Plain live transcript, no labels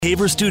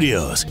Haver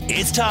Studios,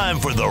 it's time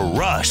for The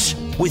Rush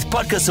with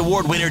Butkus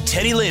Award winner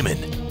Teddy Lehman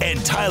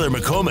and Tyler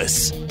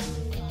McComas.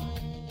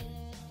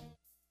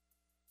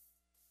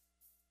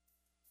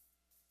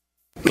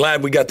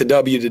 Glad we got the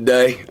W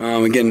today.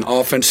 Again,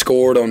 offense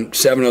scored on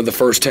 7 of the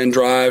first 10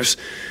 drives.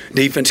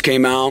 Defense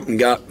came out and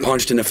got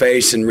punched in the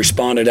face and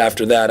responded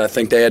after that. I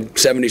think they had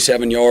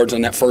 77 yards on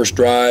that first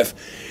drive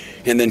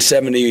and then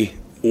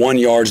 71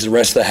 yards the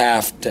rest of the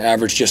half to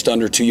average just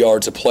under 2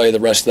 yards a play the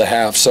rest of the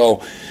half.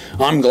 So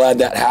I'm glad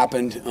that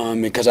happened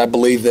because I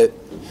believe that,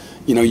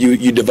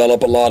 you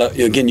develop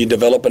you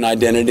develop an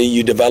identity,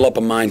 you develop a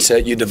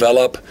mindset, you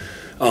develop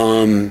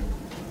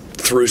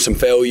through some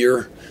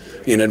failure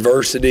in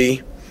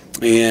adversity,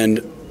 and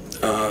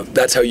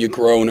that's how you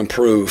grow and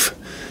improve.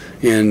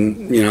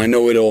 And, I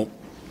know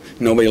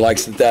nobody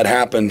likes that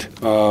happened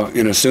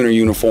in a Sooner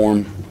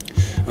uniform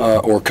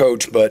or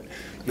coach, but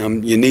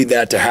you need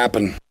that to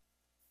happen.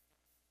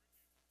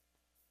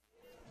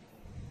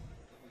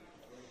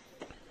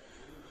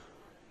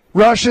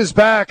 Rush is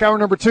back. Hour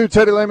number 2.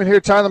 Teddy Lehman here.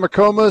 Tyler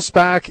McComas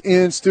back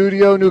in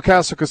studio.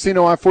 Newcastle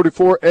Casino,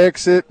 I-44,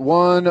 exit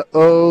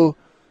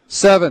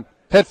 107.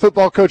 Head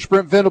football coach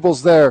Brent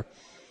Venables there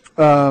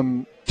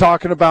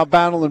talking about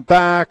battling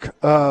back.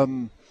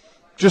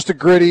 Just a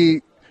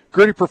gritty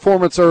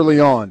performance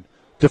early on.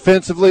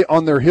 Defensively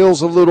on their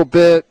heels a little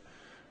bit.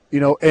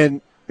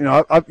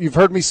 You've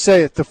heard me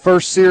say it. The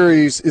first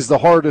series is the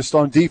hardest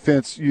on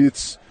defense. You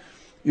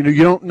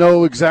don't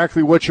know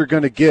exactly what you're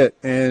going to get,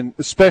 and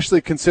especially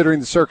considering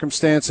the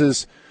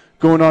circumstances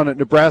going on at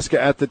Nebraska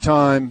at the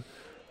time,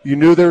 you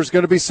knew there was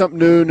going to be something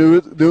new, knew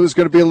it was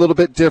going to be a little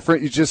bit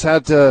different. You just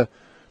had to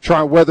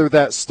try and weather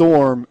that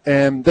storm,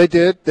 and they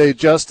did. They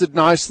adjusted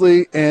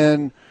nicely,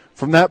 and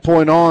from that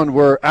point on,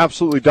 were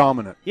absolutely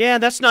dominant. Yeah,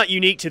 that's not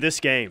unique to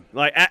this game.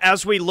 Like,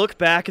 as we look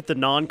back at the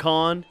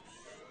non-con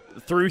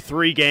through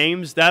 3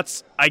 games,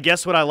 that's, I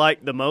guess, what I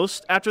like the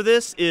most after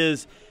this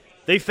is –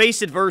 they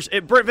faced adversity.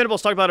 Brent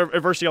Venables talks about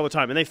adversity all the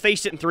time, and they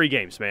faced it in 3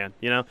 games, man.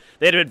 They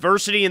had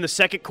adversity in the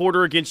second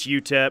quarter against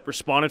UTEP,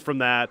 responded from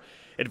that.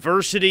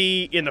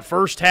 Adversity in the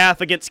first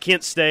half against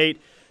Kent State.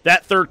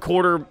 That third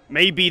quarter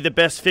may be the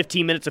best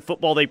 15 minutes of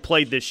football they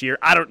played this year.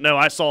 I don't know.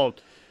 I saw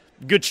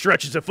good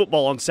stretches of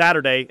football on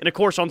Saturday. And, of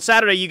course, on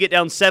Saturday you get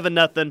down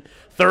 7-0,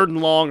 third and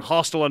long,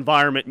 hostile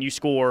environment, and you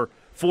score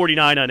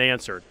 49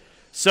 unanswered.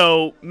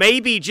 So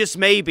maybe, just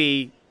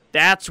maybe,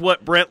 that's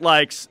what Brent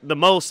likes the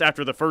most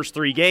after the first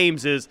 3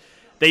 games is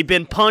they've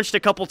been punched a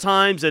couple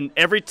times, and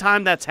every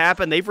time that's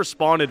happened, they've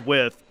responded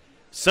with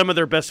some of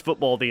their best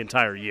football the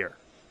entire year.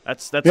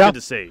 That's good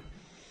to see.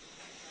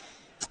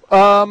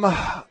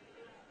 How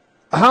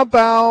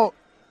about,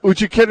 would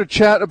you care to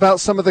chat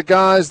about some of the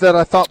guys that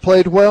I thought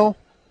played well?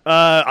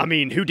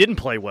 Who didn't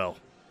play well?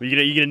 Are you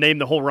going to name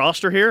the whole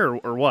roster here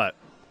or what?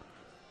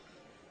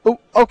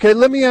 Oh, okay,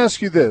 let me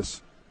ask you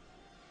this.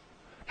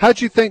 How'd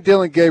you think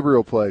Dylan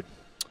Gabriel played?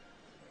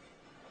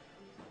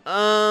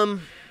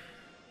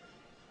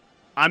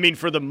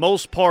 For the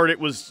most part, it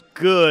was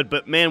good,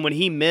 but man, when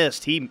he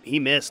missed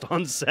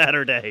on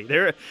Saturday.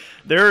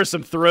 There are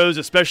some throws,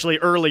 especially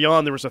early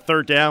on. There was a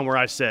third down where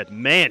I said,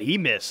 "Man, he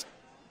missed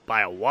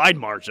by a wide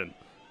margin."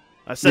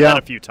 I said that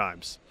a few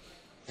times.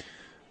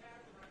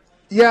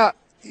 Yeah,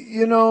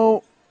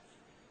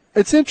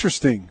 it's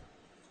interesting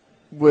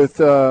with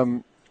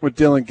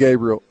Dylan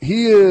Gabriel.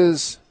 He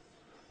is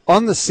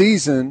on the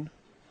season.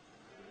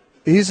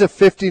 He's a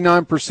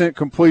 59%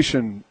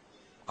 completion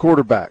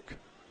quarterback.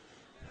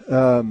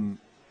 I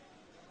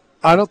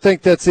don't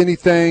think that's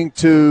anything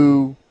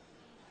to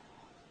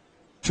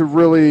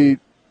really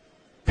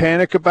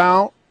panic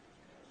about.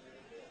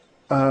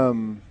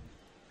 I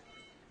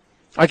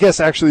guess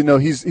actually no,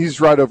 he's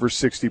right over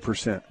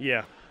 60%.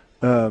 Yeah.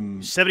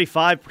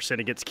 75%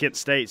 against Kent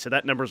State, so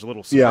that number's a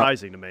little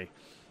surprising to me.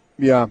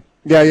 Yeah.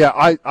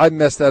 I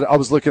messed that. I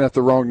was looking at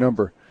the wrong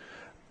number.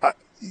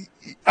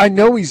 I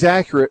know he's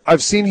accurate.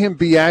 I've seen him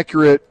be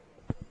accurate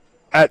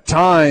at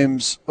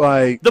times,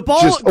 like the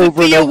ball. Just the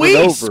over and over and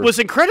over. Was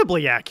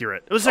incredibly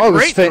accurate. It was a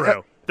great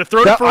throw. The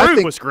throw to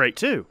Farouk was great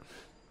too.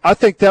 I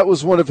think that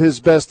was one of his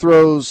best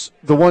throws.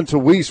 The one to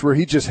Weiss where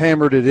he just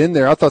hammered it in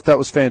there. I thought that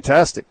was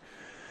fantastic.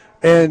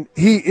 And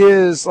he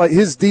is like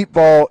his deep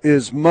ball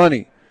is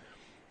money,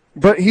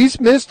 but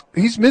he's missed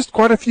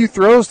quite a few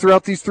throws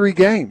throughout these 3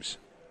 games.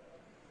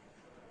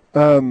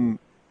 I'm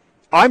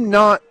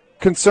not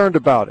concerned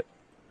about it.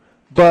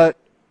 But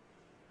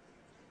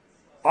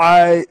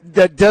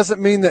that doesn't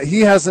mean that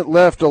he hasn't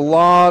left a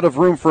lot of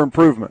room for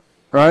improvement,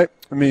 right?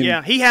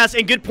 Yeah, he has.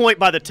 And good point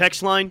by the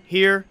text line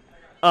here.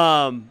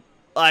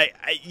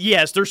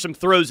 Yes, there's some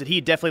throws that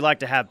he'd definitely like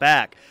to have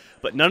back,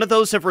 but none of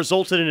those have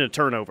resulted in a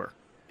turnover.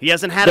 He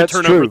hasn't had a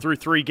turnover through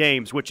 3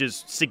 games, which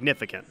is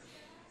significant.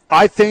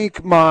 I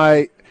think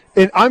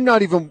and I'm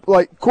not even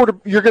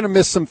you're going to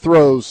miss some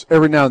throws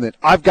every now and then.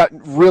 I've got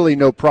really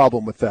no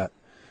problem with that.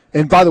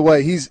 And by the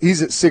way, he's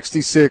at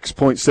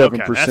 66.7%.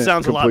 Okay, that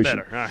sounds completion.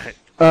 A lot better.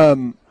 All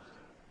right.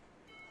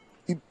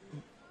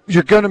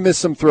 You're going to miss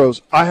some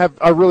throws. I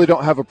really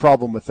don't have a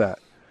problem with that.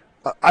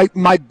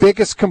 My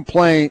biggest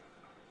complaint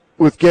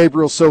with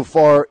Gabriel so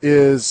far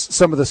is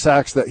some of the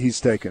sacks that he's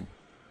taken.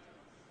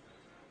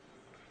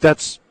 He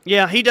does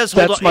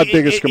hold on. That's my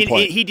biggest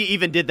complaint. He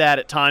even did that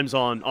at times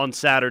on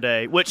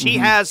Saturday, which he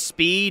has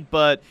speed,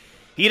 but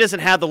he doesn't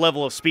have the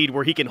level of speed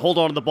where he can hold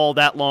on to the ball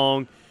that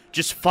long,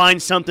 just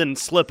find something and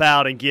slip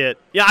out and get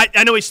 –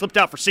 I know he slipped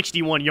out for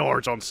 61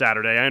 yards on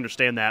Saturday. I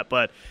understand that,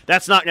 but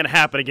that's not going to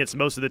happen against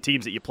most of the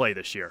teams that you play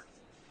this year.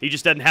 He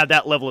just doesn't have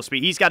that level of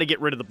speed. He's got to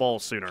get rid of the ball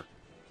sooner.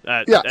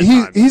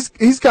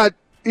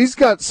 He's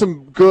got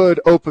some good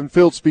open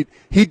field speed.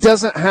 He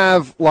doesn't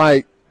have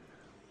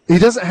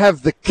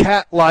the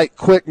cat-like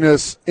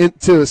quickness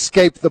to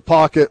escape the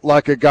pocket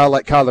like a guy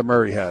like Kyler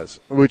Murray has,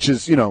 which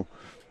is, no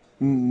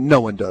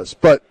one does.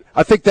 But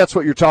I think that's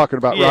what you're talking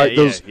about, right?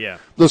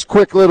 Those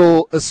quick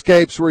little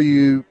escapes where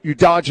you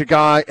dodge a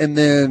guy and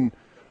then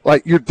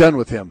you're done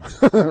with him,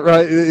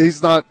 right?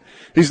 He's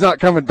not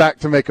coming back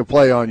to make a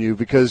play on you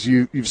because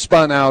you've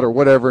spun out or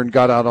whatever and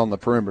got out on the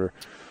perimeter.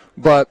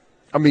 But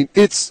I mean,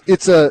 it's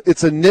a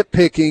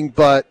nitpicking,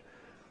 but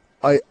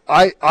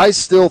I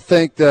still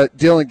think that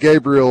Dillon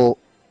Gabriel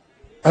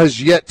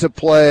has yet to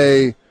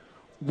play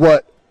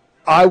what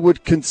I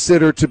would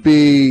consider to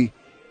be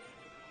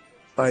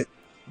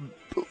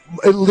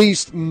at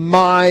least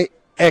my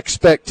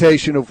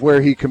expectation of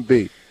where he can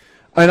be.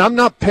 And I'm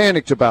not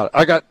panicked about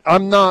it.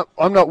 I'm not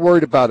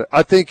worried about it.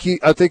 I think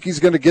he's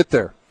going to get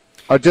there.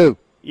 I do.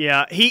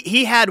 Yeah,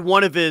 he had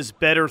one of his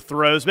better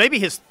throws, maybe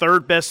his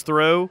third best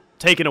throw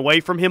taken away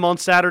from him on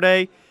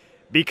Saturday.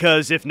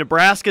 Because if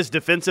Nebraska's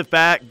defensive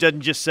back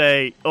doesn't just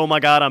say, "Oh my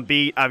God, I'm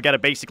beat. I've got to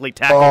basically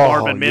tackle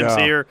Marvin Mims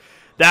here,"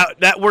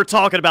 that we're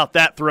talking about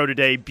that throw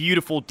today.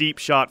 Beautiful deep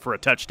shot for a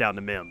touchdown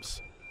to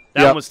Mims.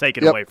 That one was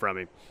taken away from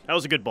him. That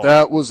was a good ball.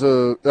 That was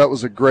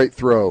a great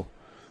throw.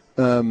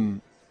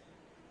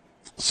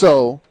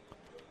 So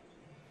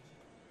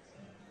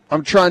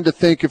I'm trying to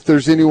think if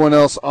there's anyone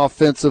else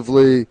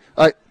offensively.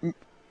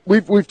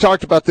 We've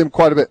talked about them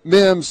quite a bit.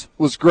 Mims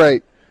was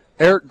great.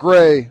 Eric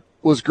Gray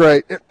was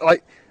great.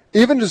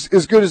 Even as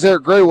good as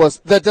Eric Gray was,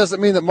 that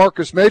doesn't mean that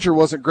Marcus Major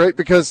wasn't great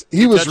because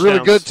he was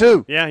really good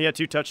too. Yeah, he had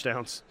 2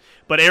 touchdowns.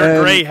 But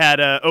Eric Gray had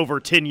over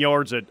 10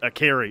 yards a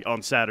carry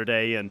on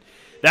Saturday, and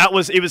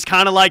it was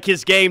kind of like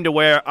his game to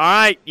where,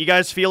 all right, you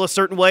guys feel a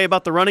certain way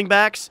about the running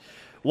backs?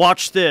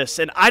 Watch this.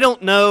 And I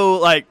don't know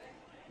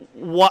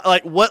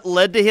what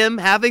led to him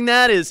having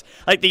that is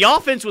the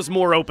offense was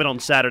more open on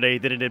Saturday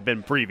than it had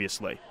been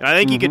previously. And I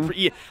think he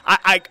could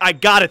I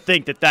got to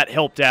think that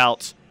helped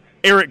out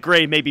Eric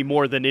Gray maybe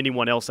more than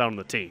anyone else out on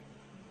the team,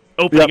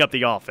 opening up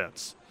the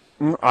offense.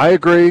 I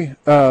agree.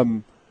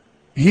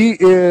 He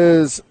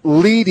is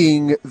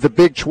leading the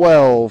Big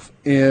 12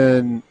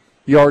 in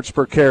yards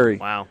per carry.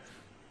 Wow.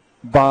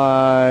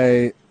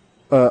 By,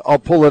 I'll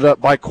pull it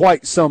up, by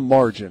quite some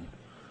margin.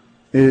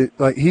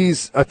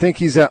 I think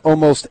he's at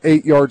almost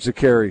 8 yards a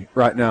carry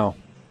right now,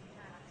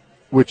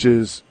 which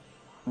is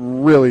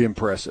really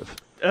impressive.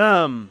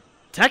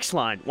 Text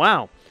line.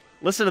 Wow.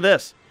 Listen to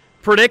this.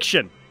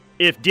 Prediction.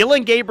 If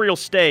Dillon Gabriel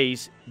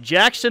stays,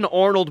 Jackson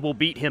Arnold will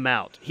beat him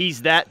out.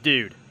 He's that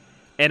dude.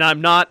 And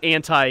I'm not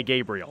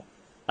anti-Gabriel.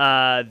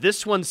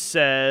 This one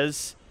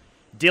says,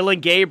 Dillon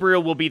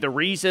Gabriel will be the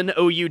reason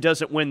OU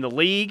doesn't win the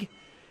league.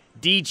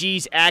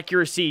 DG's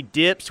accuracy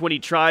dips when he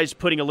tries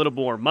putting a little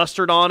more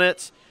mustard on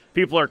it.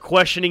 People are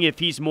questioning if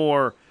he's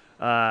more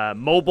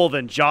mobile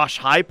than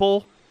Josh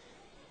Heupel.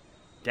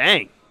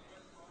 Dang.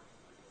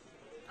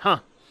 Huh.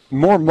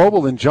 More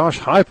mobile than Josh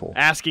Heupel?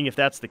 Asking if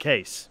that's the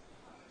case.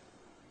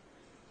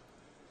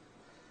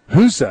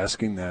 Who's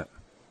asking that?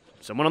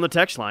 Someone on the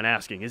text line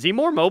asking, is he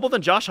more mobile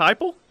than Josh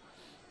Heupel?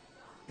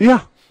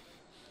 Yeah.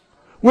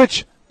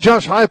 Which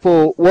Josh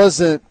Heupel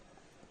wasn't.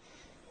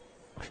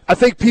 I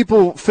think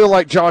people feel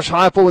like Josh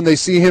Heupel when they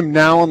see him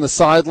now on the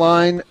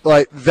sideline,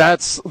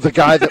 that's the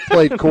guy that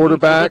played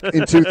quarterback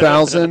in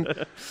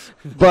 2000.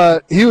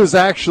 But he was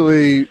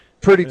actually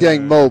pretty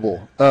dang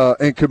mobile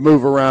and could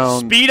move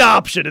around. Speed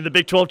option in the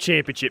Big 12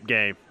 championship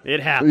game. It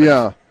happened.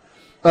 Yeah.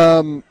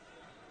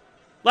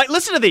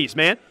 Listen to these,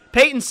 man.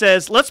 Peyton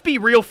says, let's be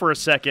real for a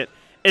second.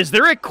 Is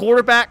there a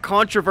quarterback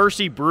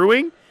controversy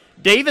brewing?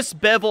 Davis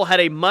Beville had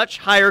a much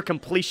higher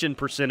completion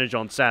percentage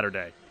on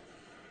Saturday.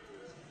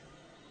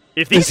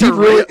 If these are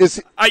real,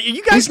 are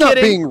you guys he's not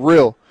kidding? Being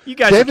real. You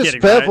guys Davis are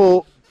kidding,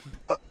 Beville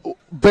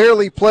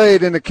barely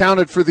played and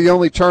accounted for the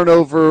only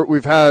turnover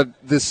we've had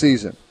this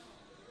season.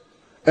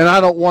 And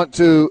I don't want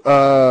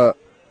to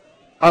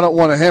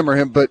hammer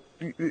him, but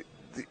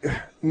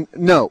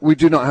no, we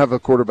do not have a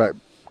quarterback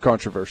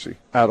controversy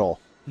at all.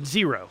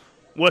 Zero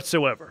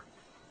whatsoever.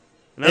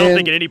 And I don't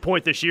think at any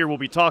point this year we'll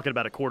be talking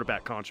about a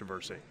quarterback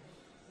controversy.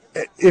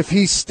 If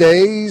he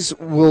stays,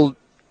 will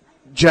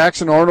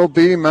Jackson Arnold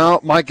beat him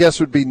out? My guess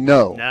would be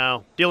no.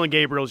 No. Dillon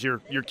Gabriel's your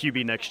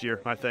QB next year,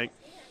 I think.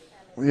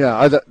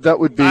 Yeah, that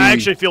would be. I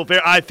actually feel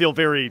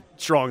very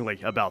strongly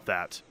about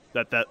that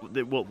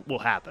will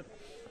happen.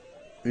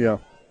 Yeah.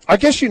 I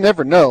guess you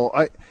never know.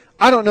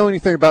 I don't know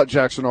anything about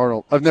Jackson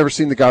Arnold. I've never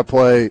seen the guy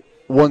play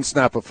one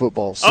snap of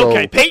football. So,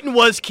 okay, Peyton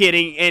was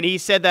kidding, and he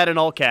said that in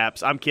all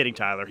caps. I'm kidding,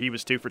 Tyler. He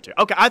was 2 for 2.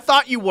 Okay, I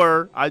thought you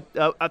were. I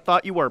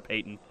thought you were,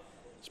 Peyton.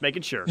 Just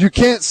making sure. You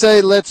can't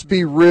say "let's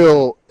be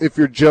real" if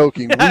you're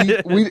joking.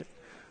 We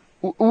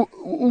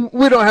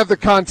don't have the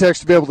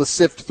context to be able to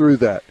sift through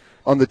that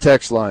on the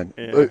text line,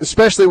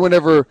 especially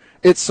whenever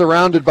it's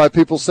surrounded by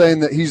people saying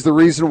that he's the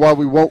reason why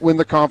we won't win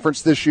the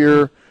conference this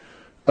year.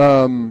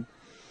 And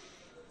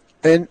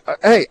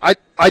hey,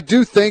 I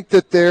do think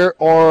that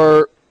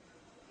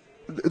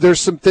there's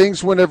some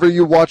things whenever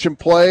you watch him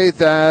play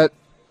that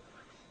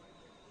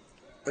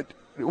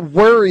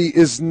worry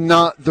is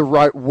not the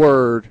right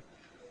word.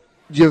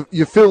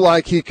 You feel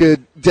like he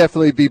could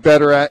definitely be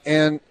better at,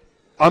 and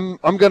I'm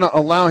going to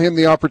allow him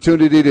the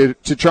opportunity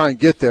to try and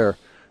get there.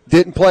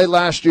 Didn't play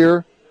last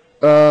year,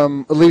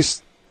 at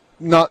least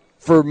not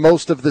for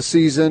most of the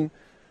season.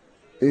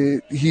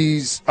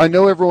 I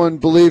know everyone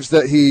believes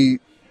that he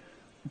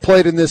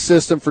played in this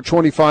system for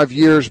 25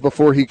 years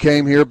before he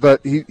came here,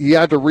 but he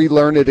had to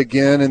relearn it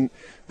again, and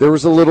there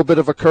was a little bit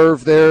of a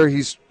curve there.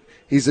 He's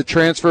a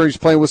transfer. He's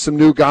playing with some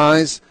new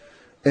guys,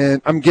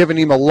 and I'm giving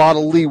him a lot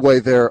of leeway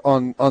there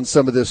on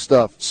some of this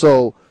stuff.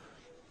 So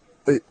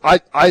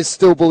I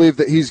still believe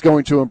that he's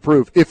going to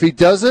improve. If he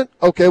doesn't,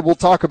 okay, we'll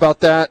talk about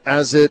that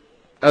as it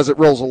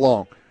rolls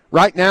along.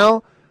 Right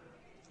now,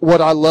 what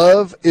I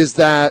love is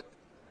that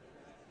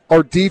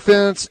our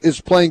defense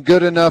is playing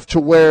good enough to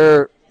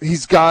where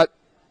he's got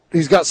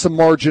some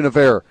margin of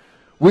error.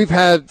 We've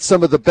had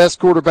some of the best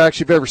quarterbacks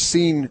you've ever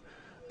seen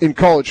in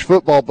college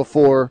football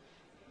before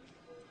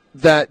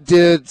that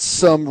did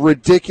some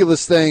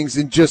ridiculous things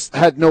and just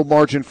had no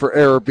margin for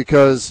error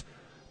because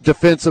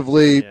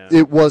defensively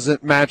it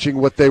wasn't matching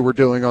what they were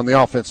doing on the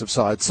offensive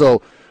side.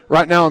 So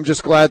right now I'm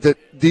just glad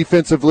that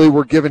defensively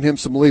we're giving him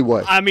some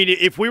leeway. I mean,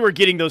 if we were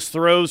getting those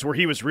throws where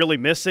he was really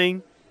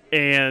missing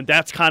and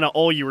that's kind of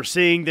all you were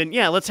seeing, then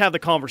yeah, let's have the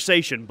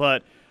conversation.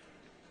 But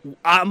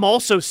I'm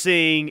also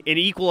seeing an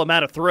equal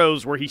amount of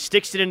throws where he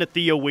sticks it into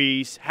Theo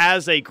Weiss,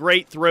 has a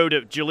great throw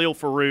to Jaleel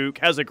Farouk,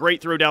 has a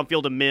great throw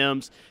downfield to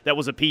Mims that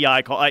was a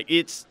PI call.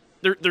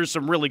 There's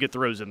some really good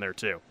throws in there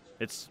too.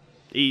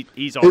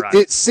 He's all right.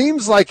 It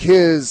seems like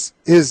his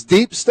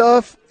deep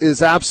stuff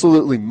is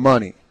absolutely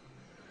money.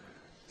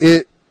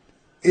 It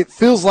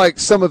feels like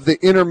some of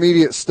the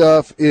intermediate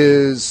stuff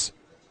is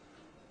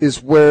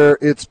where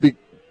it's been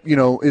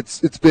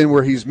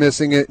where he's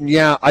missing it. And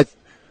yeah, I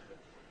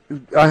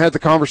had the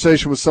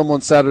conversation with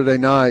someone Saturday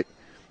night.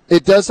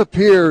 It does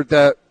appear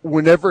that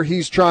whenever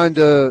he's trying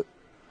to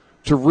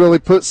really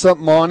put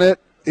something on it,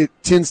 it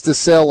tends to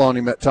sell on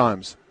him at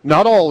times.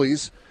 Not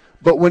always,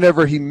 but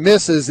whenever he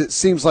misses, it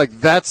seems like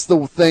that's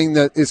the thing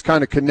that is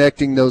kind of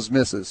connecting those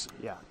misses.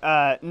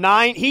 Yeah.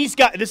 9. He's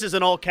got, this is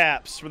in all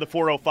caps for the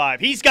 405.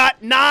 He's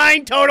got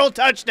 9 total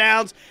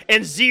touchdowns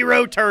and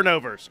 0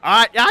 turnovers. All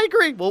right, I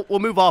agree. We'll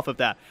move off of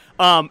that.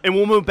 And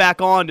we'll move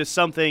back on to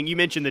something. You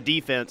mentioned the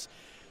defense.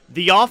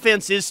 The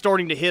offense is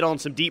starting to hit on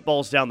some deep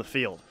balls down the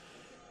field.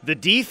 The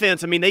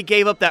defense, I mean, they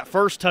gave up that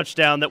first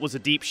touchdown that was a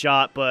deep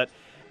shot, but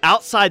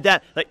outside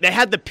that, like they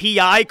had the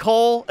PI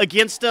call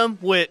against them,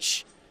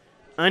 which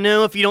I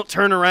know if you don't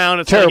turn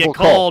around, it's going to get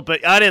called,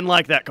 but I didn't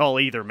like that call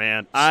either,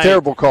 man.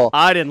 Terrible call.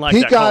 I didn't like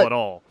that call at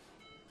all.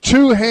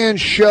 2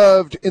 hands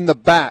shoved in the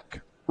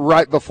back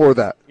right before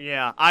that.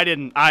 Yeah, I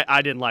didn't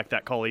like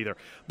that call either.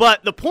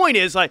 But the point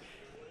is, like,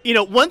 you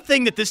know, one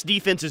thing that this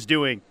defense is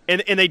doing,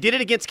 and they did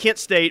it against Kent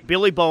State,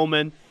 Billy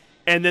Bowman,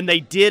 and then they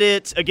did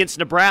it against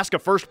Nebraska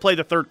first play of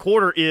the third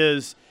quarter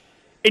is,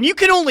 and you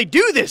can only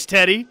do this,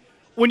 Teddy,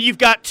 when you've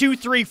got 2,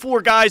 3,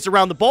 4 guys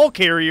around the ball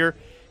carrier,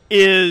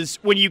 is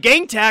when you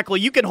gang tackle,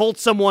 you can hold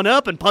someone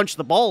up and punch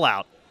the ball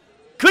out.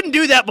 Couldn't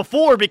do that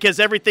before because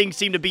everything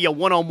seemed to be a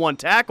one-on-one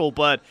tackle,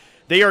 but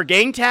they are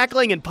gang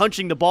tackling and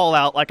punching the ball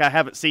out like I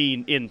haven't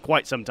seen in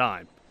quite some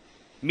time.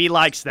 Me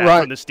likes that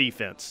from this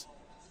defense.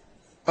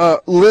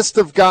 List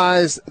of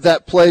guys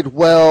that played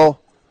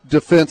well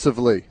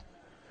defensively.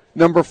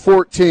 Number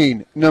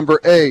 14,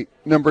 number 8,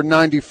 number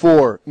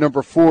 94,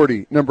 number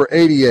 40, number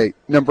 88,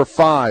 number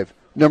 5,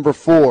 number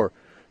 4,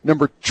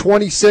 number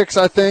 26,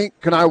 I think,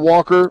 Kenai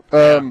Walker,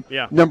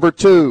 number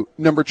 2,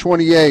 number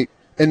 28,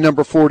 and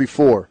number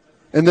 44.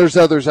 And there's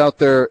others out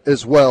there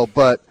as well,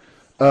 but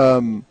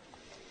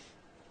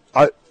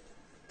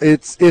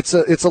it's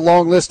a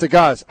long list of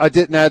guys. I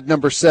didn't add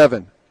number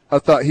 7. I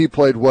thought he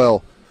played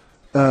well.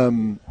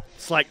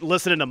 It's like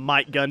listening to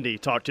Mike Gundy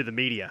talk to the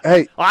media.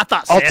 Hey, I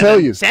thought I'll tell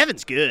you.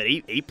 7's good.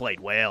 He played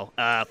well.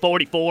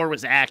 44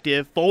 was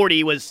active.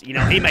 40 was,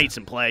 he made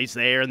some plays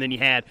there. And then you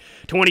had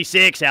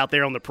 26 out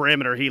there on the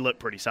perimeter. He looked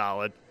pretty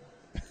solid.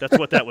 That's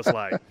what that was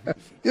like.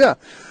 Yeah.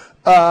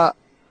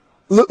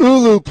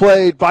 Ulu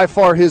played by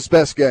far his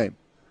best game.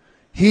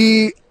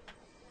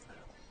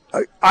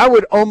 I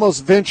would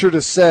almost venture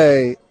to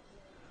say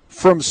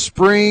from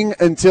spring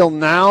until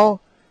now,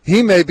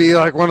 he may be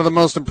like one of the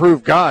most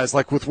improved guys,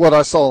 like with what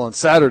I saw on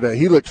Saturday.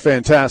 He looked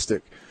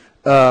fantastic.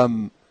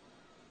 Reggie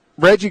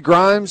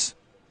Grimes,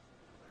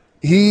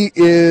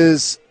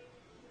 that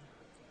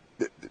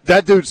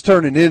dude's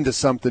turning into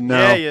something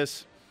now. Yeah, he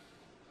is.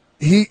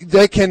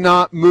 They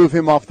cannot move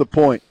him off the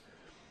point.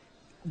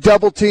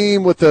 Double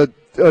team with a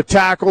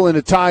tackle and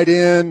a tight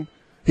end.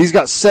 He's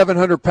got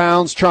 700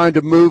 pounds trying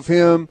to move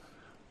him.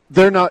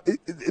 They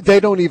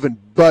don't even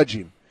budge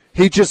him.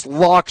 He just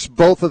locks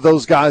both of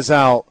those guys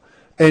out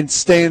and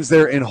stands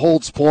there and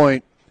holds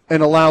point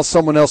and allows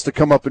someone else to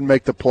come up and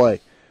make the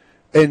play.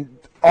 And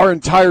our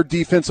entire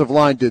defensive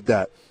line did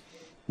that.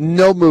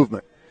 No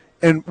movement.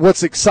 And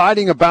what's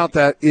exciting about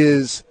that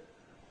is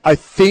I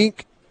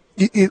think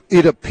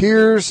it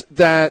appears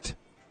that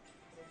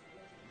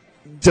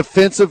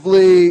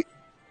defensively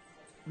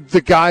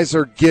the guys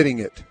are getting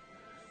it.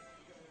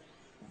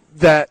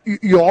 That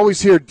you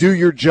always hear, do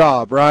your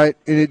job, right?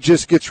 And it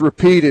just gets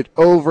repeated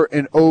over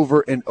and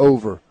over and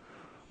over.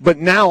 But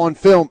now on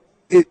film,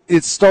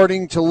 it's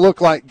starting to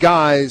look like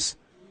guys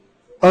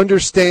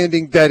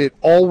understanding that it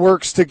all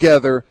works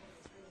together,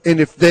 and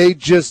if they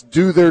just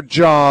do their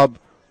job,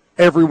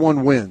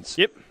 everyone wins.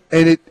 Yep.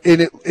 And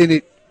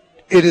it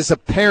is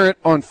apparent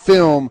on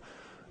film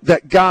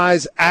that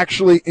guys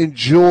actually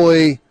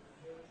enjoy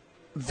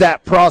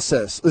that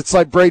process. It's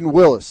like Braden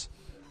Willis.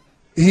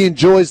 He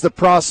enjoys the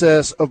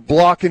process of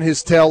blocking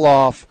his tail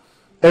off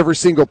every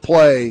single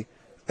play,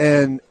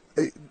 and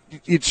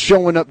it's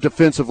showing up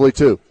defensively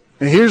too.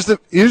 And here's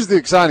the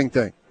exciting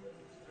thing.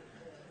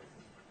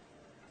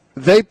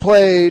 They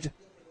played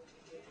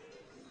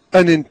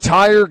an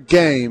entire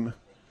game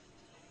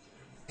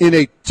in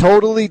a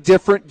totally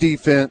different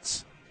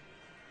defense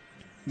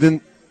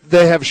than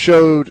they have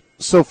showed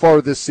so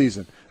far this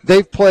season.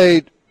 They've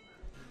played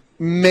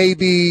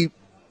maybe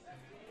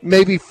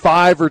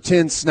 5 or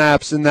 10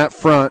 snaps in that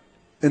front,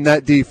 in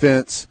that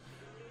defense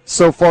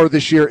so far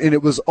this year, and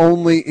it was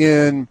only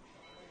in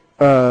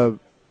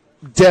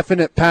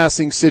definite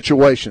passing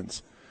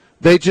situations.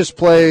 They just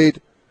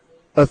played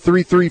a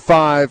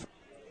 3-3-5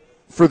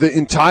 for the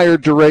entire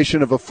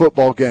duration of a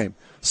football game.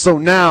 So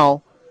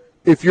now,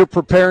 if you're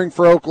preparing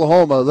for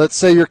Oklahoma, let's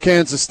say you're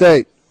Kansas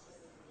State,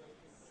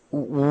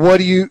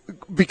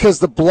 because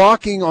the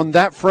blocking on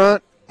that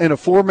front and a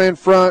 4-man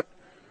front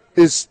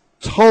is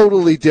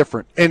totally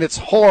different, and it's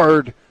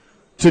hard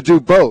to do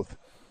both.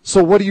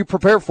 So what do you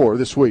prepare for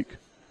this week?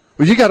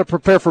 Well, you got to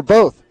prepare for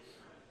both.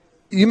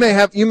 You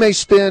may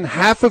spend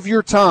half of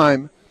your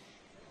time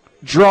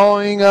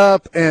drawing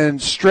up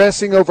and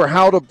stressing over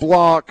how to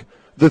block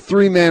the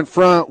 3-man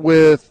front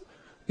with,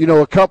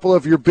 a couple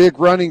of your big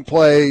running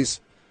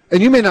plays,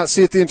 and you may not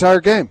see it the entire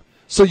game.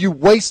 So you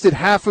wasted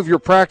half of your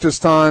practice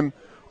time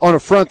on a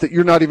front that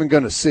you're not even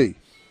going to see.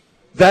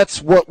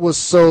 That's what was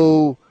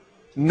so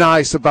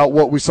nice about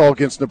what we saw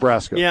against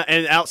Nebraska. Yeah,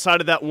 and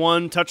outside of that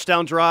one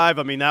touchdown drive,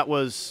 that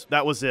was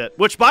it.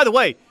 Which, by the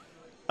way,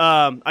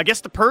 I guess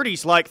the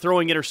Purdy's like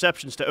throwing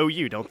interceptions to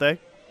OU, don't they?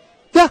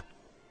 Yeah.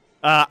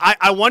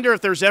 I wonder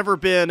if there's ever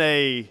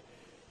been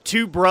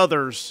two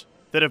brothers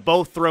that have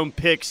both thrown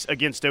picks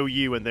against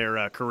OU in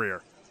their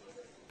career.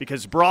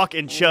 Because Brock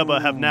and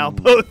Chubba have now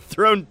both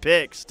thrown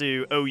picks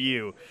to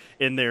OU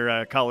in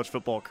their college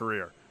football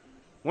career.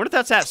 I wonder if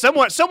that's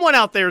happened. Someone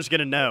out there is going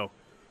to know.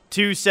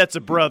 Two sets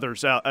of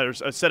brothers, a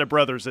set of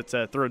brothers that's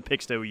thrown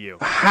picks to OU.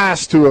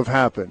 Has to have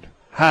happened.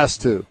 Has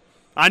to.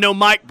 I know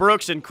Mike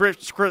Brooks and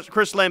Chris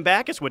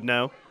Lambakis would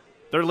know.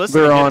 They're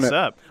listening to us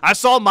up. I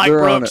saw Mike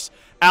Brooks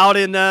out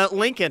in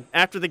Lincoln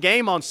after the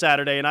game on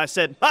Saturday, and I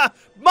said,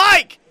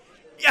 Mike,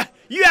 yeah,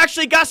 you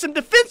actually got some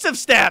defensive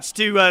stats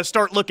to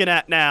start looking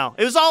at now.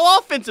 It was all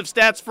offensive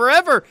stats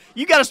forever.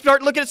 You got to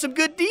start looking at some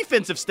good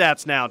defensive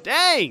stats now.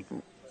 Dang.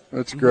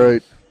 That's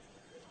great.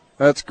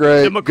 That's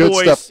great. The McCoys,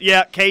 good stuff.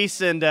 Yeah,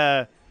 Case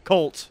and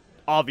Colt,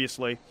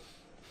 obviously.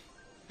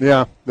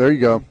 Yeah, there you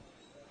go.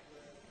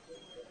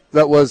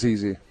 That was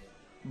easy.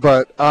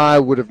 But I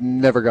would have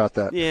never got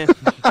that. Yeah.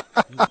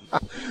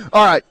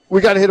 All right,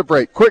 we got to hit a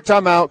break. Quick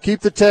timeout.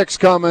 Keep the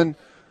text coming.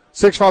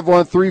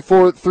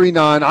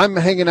 651-3439. I'm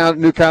hanging out at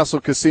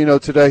Newcastle Casino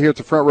today here at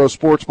the Front Row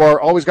Sports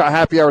Bar. Always got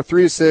happy hour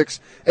 3 to 6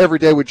 every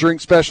day with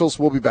drink specials.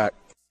 We'll be back.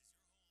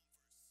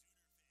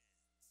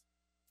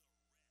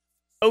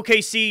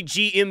 OKC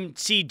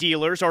GMC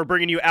dealers are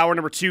bringing you hour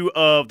number 2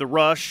 of The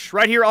Rush.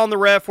 Right here on The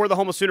Ref for the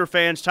home of Sooner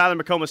fans, Tyler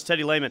McComas,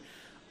 Teddy Lehman.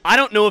 I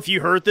don't know if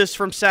you heard this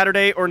from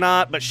Saturday or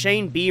not, but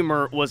Shane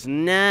Beamer was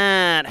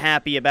not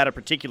happy about a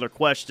particular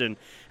question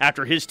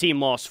after his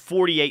team lost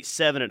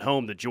 48-7 at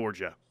home to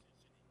Georgia.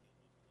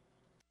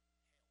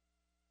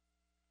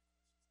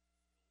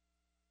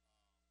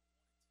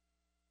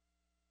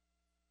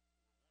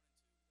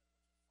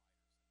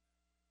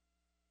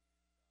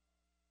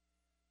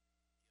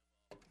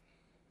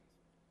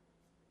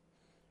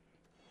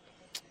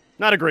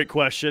 Not a great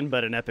question,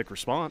 but an epic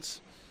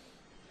response.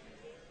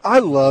 I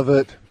love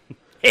it.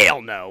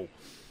 Hell no.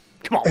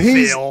 Come on,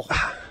 Phil.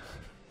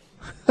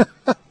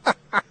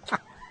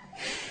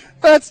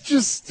 That's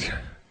just...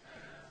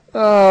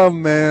 Oh,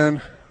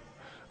 man.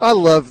 I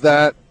love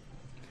that.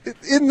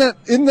 Isn't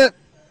that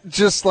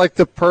just like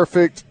the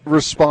perfect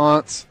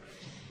response?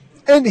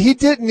 And he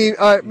didn't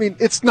even...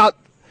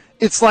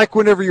 it's like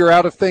whenever you're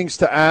out of things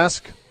to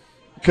ask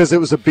because it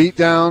was a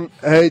beatdown.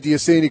 Hey, do you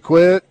see any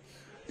quit?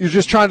 you're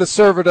just trying to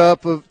serve it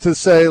up to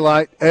say,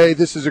 like, hey,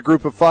 this is a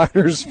group of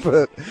fighters,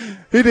 but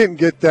he didn't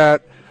get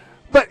that.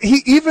 But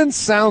he even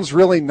sounds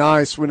really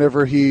nice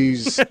whenever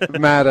he's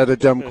mad at a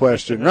dumb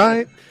question,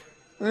 right?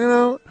 You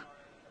know?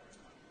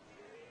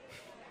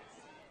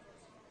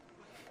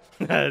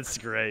 That's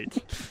great.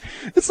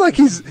 It's like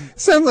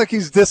sounds like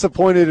he's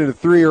disappointed in a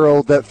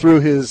 3-year-old that threw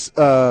his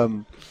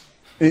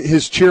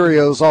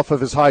Cheerios off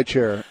of his high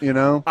chair, you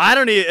know? I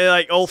don't even,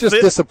 like, old just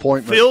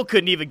disappointment. Phil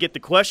couldn't even get the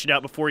question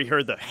out before he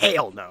heard the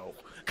hell no.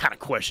 What kind of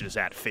question is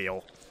that,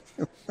 Phil?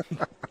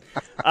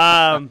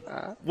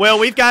 Well,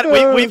 we've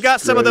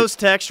got some of those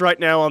texts right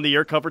now on the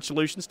Air Comfort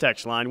Solutions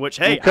text line, which,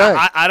 hey, okay.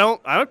 I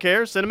don't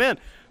care. Send them in.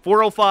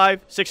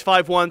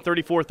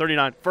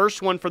 405-651-3439.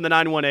 First one from the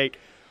 918.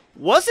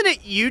 Wasn't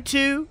it you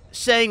two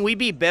saying we'd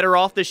be better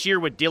off this year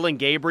with Dillon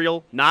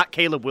Gabriel, not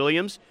Caleb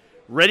Williams?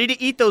 Ready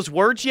to eat those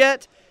words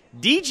yet?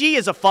 DG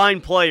is a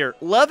fine player.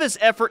 Love his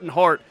effort and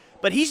heart,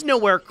 but he's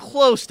nowhere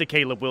close to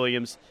Caleb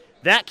Williams.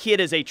 That kid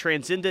is a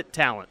transcendent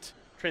talent.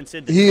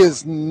 He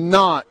is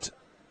not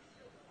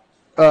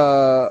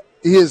the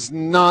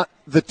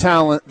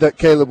talent that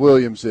Caleb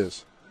Williams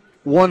is.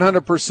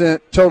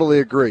 100% totally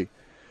agree.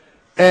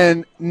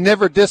 And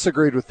never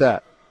disagreed with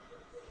that.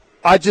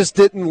 I just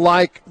didn't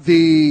like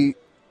the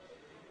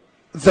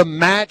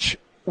match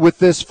with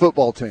this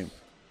football team,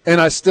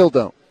 and I still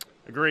don't.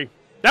 Agree.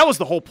 That was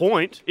the whole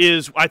point,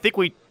 is I think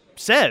we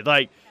said,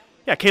 like,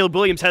 yeah, Caleb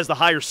Williams has the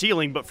higher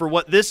ceiling, but for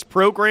what this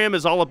program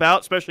is all about,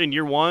 especially in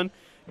year one,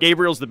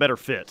 Gabriel's the better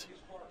fit.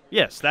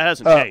 Yes, that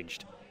hasn't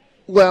changed.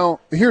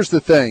 Well, here's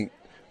the thing.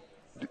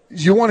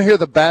 You want to hear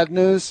the bad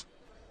news?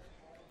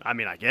 I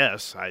mean, I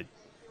guess. I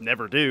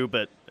never do,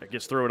 but I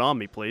guess throw it on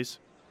me, please.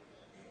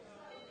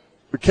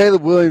 But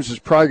Caleb Williams is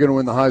probably going to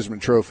win the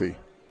Heisman Trophy.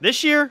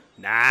 This year?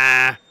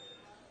 Nah.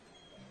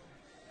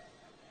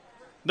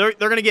 They're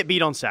going to get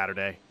beat on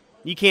Saturday.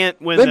 You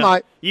can't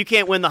win. You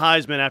can't win the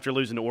Heisman after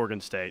losing to Oregon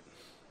State.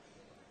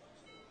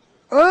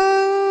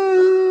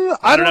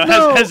 I don't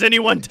know. Has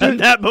anyone done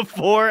that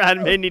before? I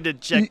may need to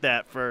check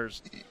that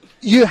first.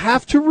 You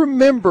have to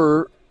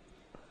remember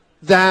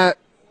that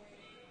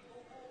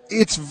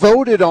it's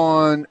voted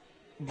on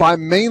by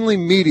mainly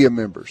media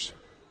members.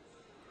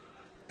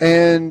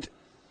 And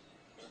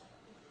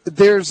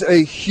there's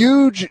a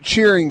huge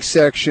cheering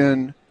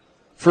section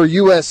for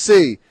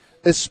USC,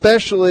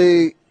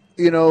 especially,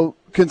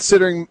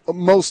 considering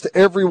most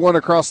everyone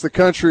across the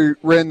country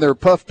ran their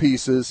puff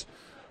pieces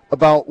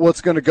about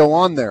what's going to go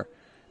on there.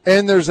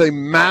 And there's a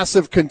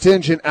massive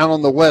contingent out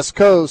on the West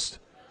Coast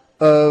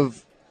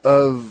of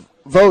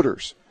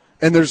voters.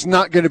 And there's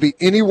not going to be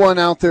anyone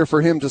out there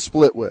for him to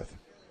split with.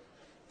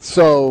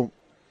 So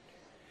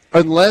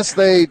unless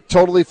they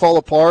totally fall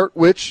apart,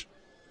 which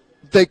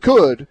they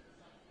could,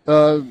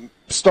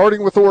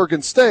 starting with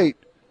Oregon State,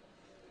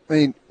 I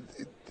mean,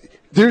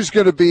 there's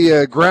going to be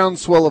a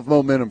groundswell of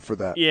momentum for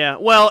that. Yeah,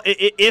 well,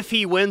 if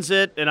he wins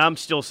it, and I'm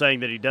still saying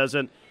that he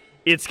doesn't,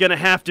 it's going to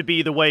have to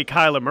be the way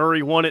Kyler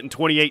Murray won it in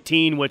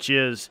 2018, which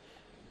is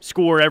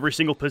score every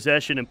single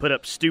possession and put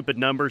up stupid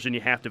numbers, and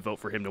you have to vote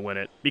for him to win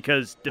it.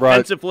 Because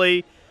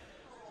defensively,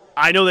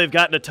 I know they've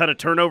gotten a ton of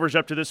turnovers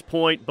up to this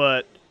point,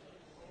 but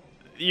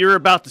you're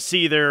about to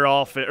see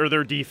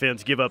their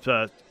defense give up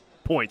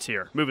points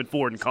here moving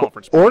forward in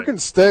conference play. Oregon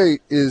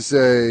State is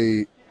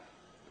a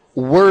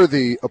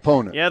worthy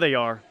opponent. Yeah, they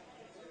are.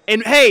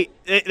 And, hey,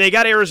 they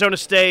got Arizona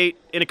State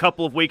in a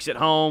couple of weeks at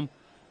home,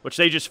 which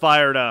they just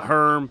fired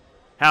Herm.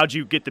 How'd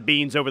you get the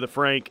beans over the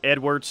Frank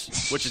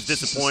Edwards, which is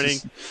disappointing.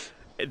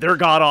 They're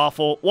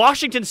god-awful.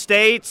 Washington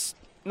State's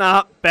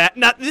not bad.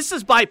 This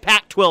is by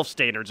Pac-12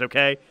 standards,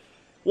 okay?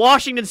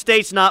 Washington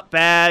State's not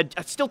bad.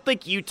 I still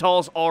think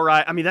Utah's all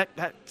right. I mean,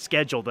 that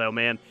schedule, though,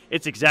 man,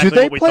 it's exactly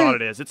what we thought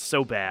it is. It's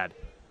so bad.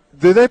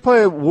 Do they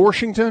play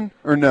Washington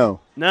or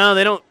no? No,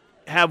 they don't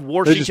have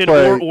Washington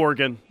or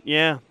Oregon.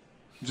 Yeah.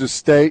 Just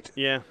State?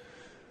 Yeah.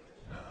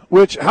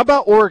 How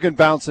about Oregon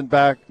bouncing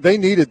back? They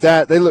needed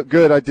that. They look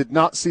good. I did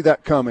not see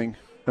that coming.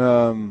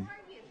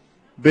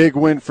 Big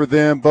win for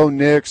them. Bo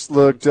Nix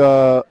looked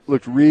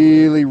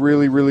really,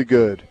 really, really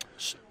good.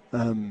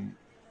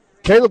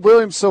 Caleb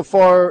Williams so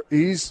far,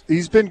 he's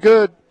been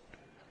good.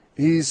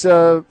 He's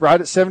right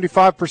at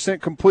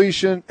 75%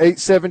 completion,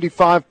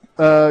 875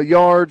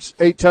 yards,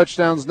 8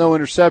 touchdowns, no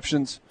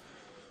interceptions.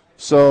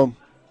 So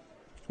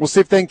we'll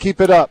see if they can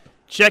keep it up.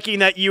 Checking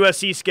that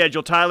USC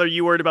schedule. Tyler,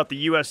 you worried about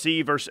the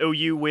USC versus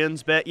OU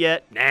wins bet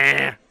yet?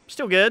 Nah,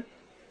 still good.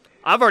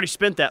 I've already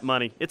spent that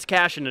money. It's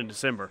cashing in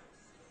December.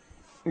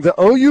 The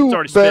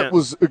OU bet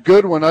was a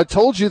good one. I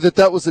told you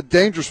that was a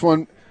dangerous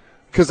one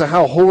because of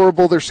how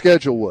horrible their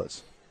schedule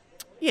was.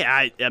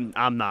 Yeah,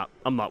 I'm not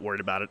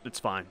worried about it. It's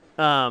fine.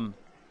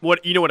 What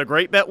a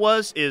great bet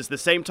was is the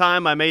same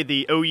time I made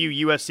the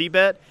OU USC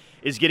bet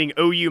is getting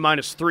OU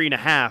minus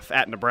 3.5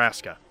 at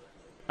Nebraska.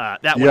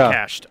 That one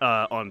cashed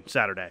on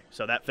Saturday,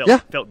 so that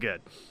felt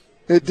good.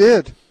 It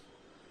did.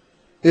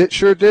 It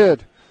sure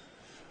did.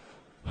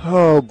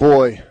 Oh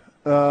boy.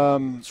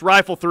 Let's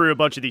rifle through a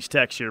bunch of these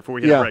texts here before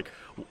we hit a break.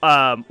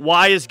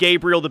 Why is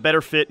Gabriel the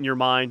better fit in your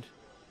mind?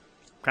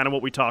 Kind of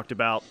what we talked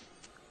about.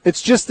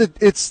 It's just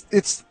that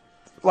it's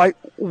like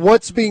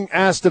what's being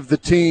asked of the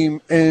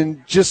team,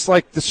 and just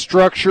like the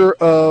structure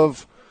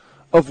of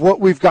what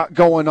we've got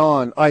going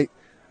on. Like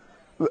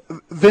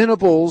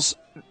Venables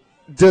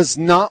does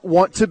not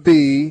want to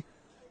be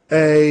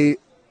find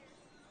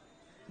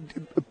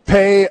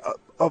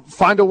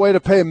a way to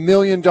pay $1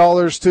 million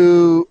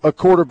to a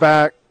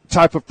quarterback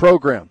type of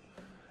program.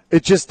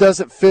 It just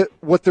doesn't fit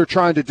what they're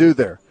trying to do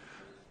there.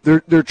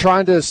 They're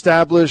trying to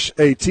establish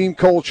a team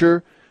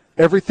culture.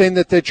 Everything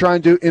that they try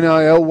and do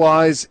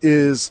NIL-wise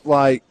is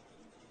like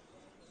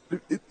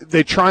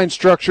they try and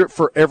structure it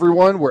for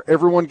everyone, where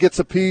everyone gets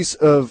a piece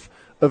of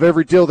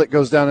every deal that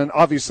goes down. And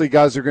obviously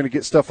guys are going to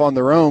get stuff on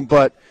their own,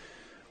 but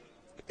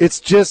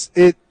it's just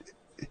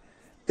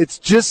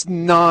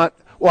not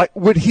like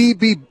would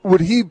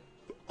he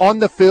on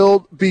the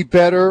field be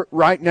better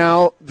right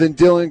now than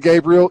Dillon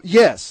Gabriel?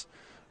 Yes.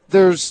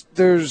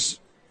 There's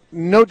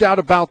no doubt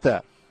about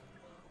that.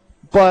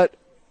 But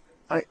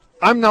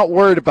I'm not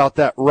worried about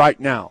that right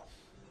now.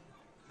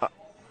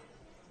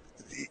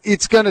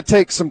 It's going to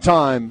take some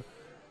time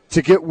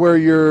to get where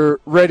you're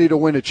ready to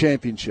win a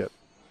championship.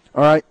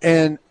 All right?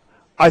 And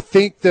I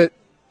think that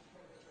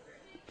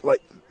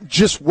like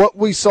just what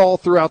we saw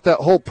throughout that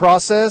whole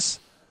process,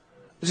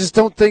 I just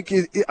don't think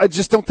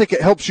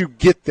it helps you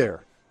get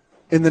there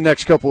in the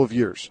next couple of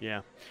years.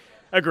 Yeah.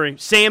 Agree.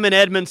 Sam in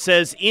Edmond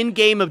says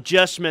in-game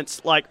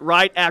adjustments like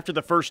right after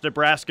the first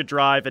Nebraska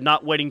drive and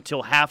not waiting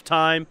till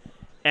halftime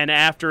and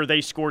after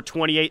they scored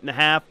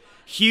 28.5.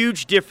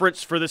 Huge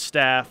difference for the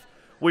staff.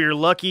 We are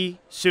lucky,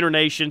 Sooner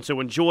Nation, so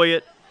enjoy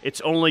it.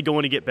 It's only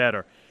going to get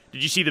better.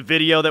 Did you see the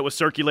video that was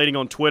circulating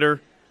on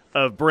Twitter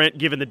of Brent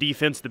giving the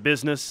defense the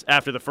business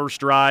after the first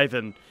drive?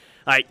 And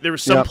there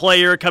was some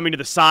player coming to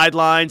the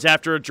sidelines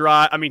after a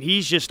drive. I mean,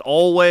 he's just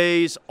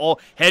always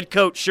head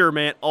coach, sure,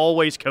 man,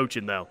 always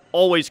coaching, though.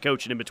 Always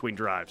coaching in between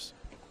drives.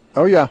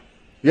 Oh, yeah.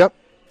 Yep.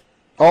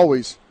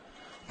 Always.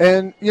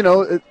 And,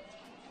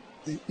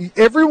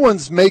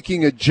 everyone's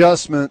making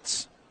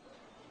adjustments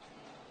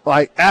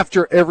like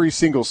after every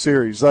single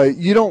series. Like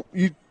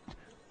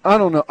I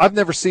don't know. I've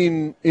never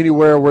seen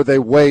anywhere where they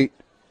wait.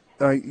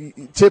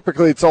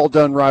 Typically it's all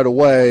done right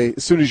away.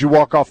 As soon as you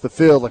walk off the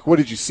field, like what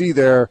did you see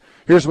there?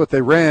 Here's what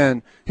they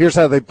ran. Here's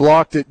how they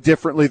blocked it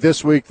differently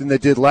this week than they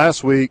did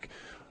last week.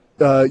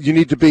 You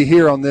need to be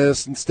here on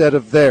this instead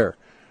of there.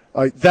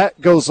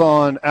 That goes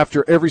on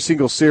after every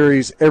single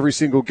series, every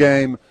single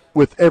game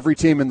with every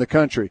team in the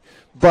country.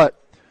 But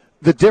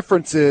the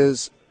difference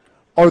is,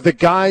 are the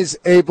guys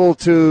able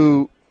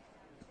to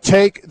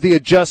take the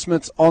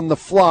adjustments on the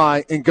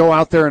fly and go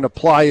out there and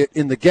apply it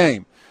in the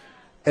game?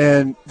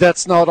 And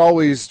that's not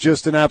always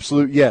just an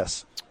absolute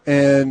yes.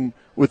 And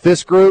with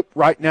this group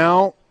right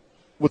now,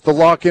 with the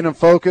lock-in and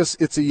focus,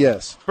 it's a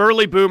yes.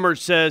 Burley Boomer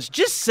says,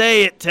 just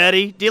say it,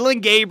 Teddy. Dillon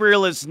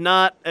Gabriel is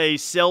not a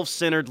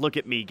self-centered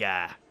look-at-me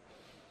guy.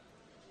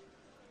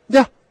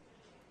 Yeah.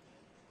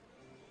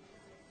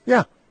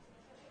 Yeah.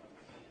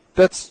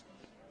 That's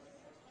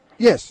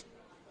yes.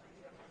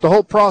 The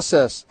whole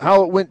process,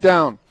 how it went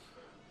down.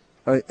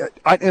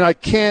 I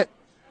can't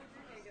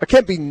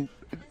be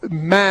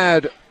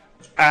mad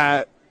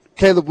at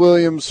Caleb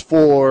Williams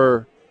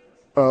for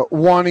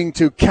wanting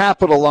to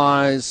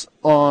capitalize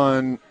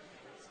on,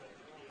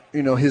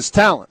 his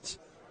talents.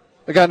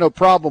 I got no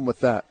problem with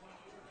that.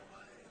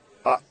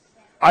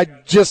 I'm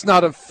just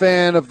not a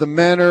fan of the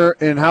manner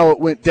and how it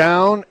went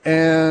down,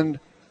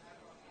 and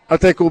I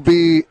think we'll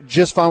be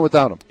just fine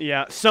without him.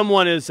 Yeah,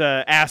 someone is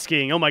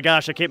asking, oh my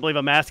gosh, I can't believe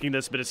I'm asking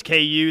this, but is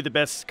KU the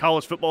best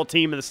college football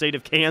team in the state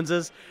of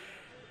Kansas?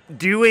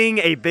 Doing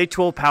a Big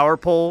 12 power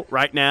poll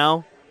right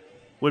now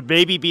would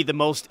maybe be the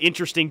most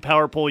interesting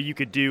power poll you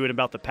could do in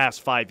about the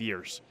past 5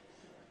 years,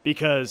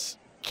 because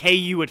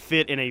KU would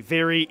fit in a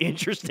very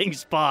interesting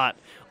spot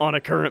on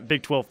a current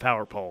Big 12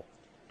 power poll.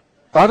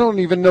 I don't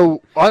even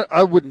know.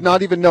 I would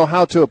not even know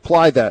how to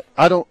apply that.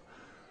 I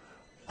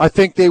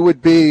think they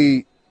would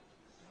be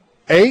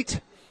 8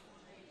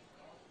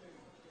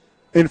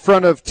 in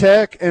front of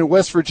Tech and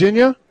West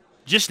Virginia.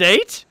 Just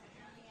 8?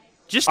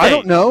 Just 8. I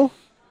don't know.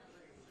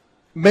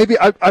 Maybe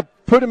I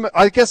put him.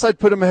 I guess I'd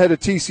put him ahead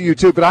of TCU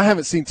too, but I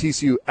haven't seen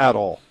TCU at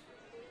all.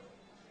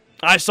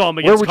 I saw him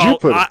against. Where would you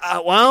put him?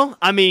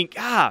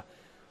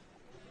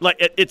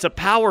 It's a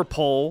power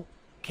poll.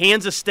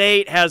 Kansas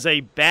State has a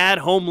bad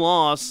home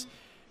loss.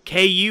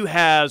 KU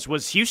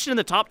was Houston in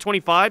the top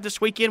 25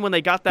 this weekend when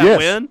they got that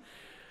win?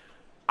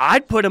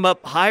 I'd put him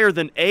up higher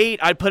than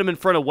 8. I'd put him in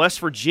front of West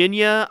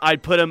Virginia.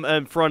 I'd put him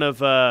in front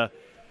of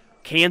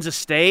Kansas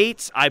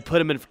State. I'd put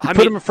him in.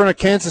 Put him in front of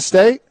Kansas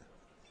State?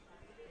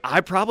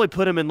 I'd probably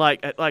put him in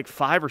at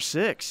 5 or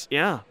 6.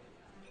 Yeah,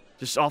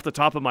 just off the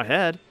top of my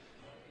head. I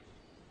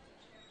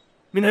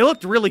mean, they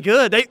looked really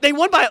good. They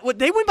won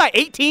by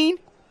 18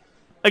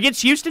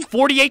 against Houston.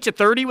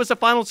 48-30 was the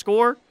final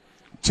score.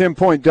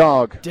 10-point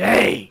dog.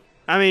 Dang.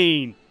 I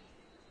mean,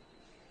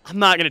 I'm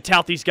not going to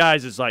tout these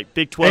guys as like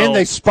Big 12 and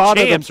they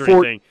spotted champs them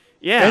or anything.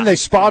 Yeah, and they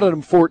spotted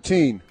them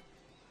 14.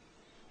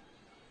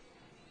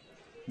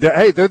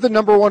 They're the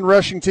number one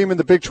rushing team in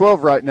the Big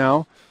 12 right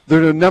now.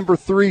 They're the number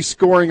 3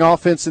 scoring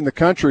offense in the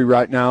country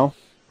right now,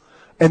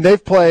 and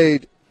they've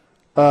played.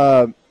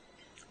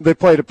 They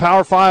played a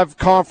Power 5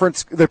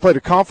 conference. They played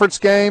a conference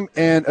game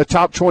and a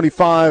top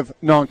 25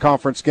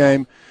 non-conference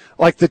game.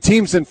 Like, the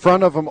teams in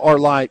front of them are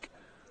like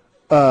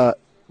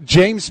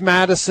James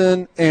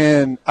Madison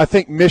and I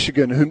think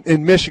Michigan.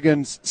 And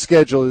Michigan's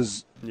schedule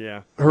is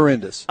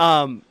horrendous.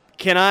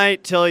 Can I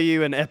tell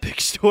you an epic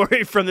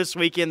story from this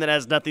weekend that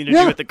has nothing to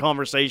do with the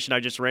conversation?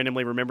 I just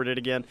randomly remembered it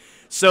again.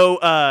 So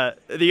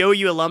the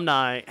OU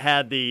alumni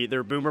had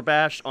their Boomer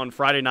Bash on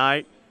Friday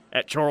night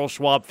at Charles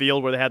Schwab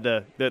Field where they had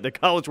the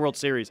College World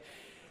Series.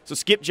 So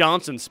Skip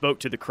Johnson spoke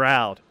to the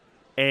crowd,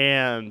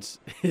 and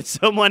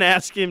someone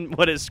asked him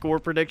what his score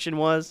prediction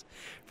was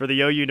for the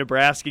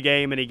OU-Nebraska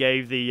game, and he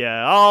gave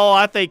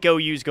I think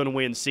OU's going to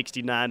win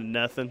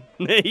 69-0.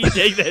 He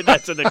gave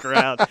that to the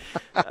crowd.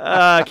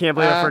 I can't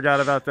believe I forgot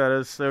about that.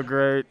 It's so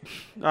great.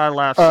 I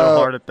laughed so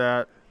hard at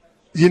that.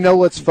 You know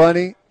what's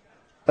funny?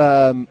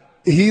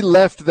 He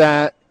left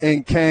that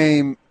and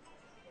came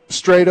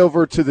straight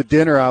over to the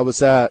dinner I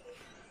was at,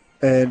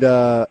 and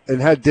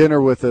had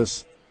dinner with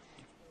us,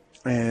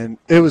 and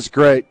it was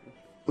great.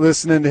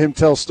 Listening to him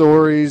tell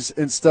stories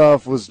and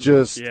stuff was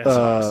just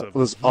awesome.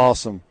 Was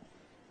awesome,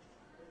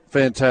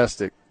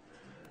 fantastic.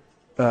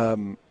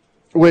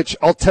 Which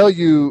I'll tell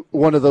you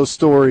one of those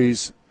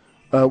stories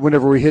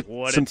whenever we hit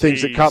some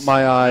things that caught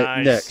my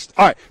eye next.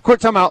 All right,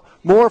 quick timeout.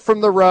 More from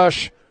the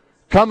Rush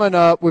coming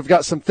up. We've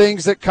got some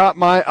things that caught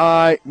my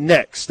eye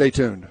next. Stay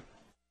tuned.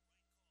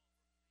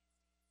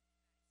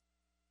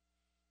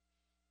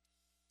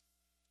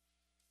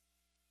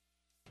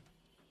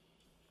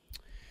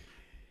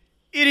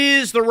 It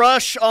is the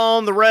Rush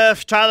on the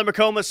Ref. Tyler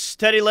McComas,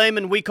 Teddy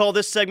Lehman. We call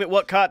this segment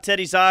What Caught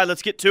Teddy's Eye.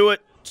 Let's get to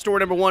it. Story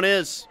number 1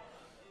 is.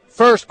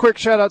 First, quick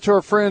shout-out to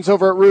our friends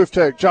over at Roof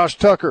Tech. Josh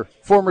Tucker,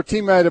 former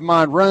teammate of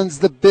mine, runs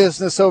the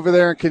business over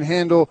there and can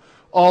handle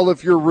all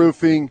of your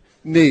roofing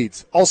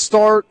needs. I'll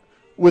start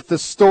with the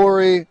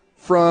story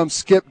from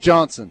Skip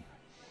Johnson.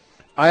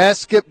 I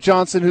asked Skip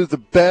Johnson who the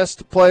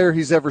best player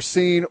he's ever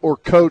seen or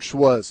coached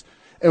was.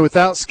 And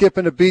without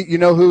skipping a beat, you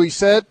know who he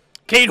said?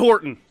 Cade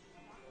Horton.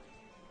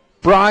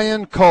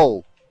 Brian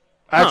Cole.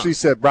 Actually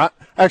said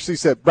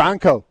Brian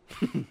Cole.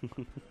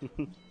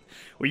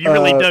 Well, you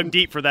really dug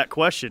deep for that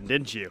question,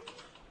 didn't you?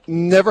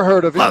 Never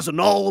heard of him. That's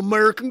an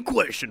all-American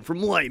question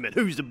from Lehman.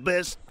 Who's the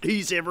best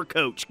he's ever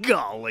coached?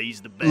 Golly,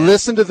 he's the best.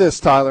 Listen to this,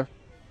 Tyler.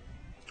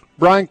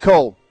 Brian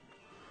Cole,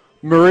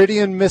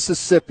 Meridian,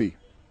 Mississippi.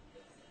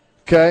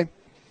 Okay?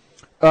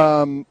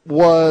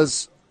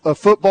 Was a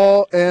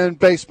football and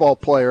baseball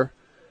player.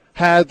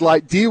 Had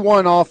like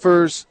D1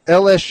 offers,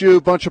 LSU,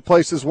 a bunch of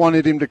places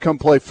wanted him to come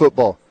play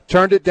football.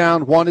 Turned it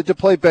down, wanted to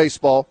play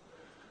baseball.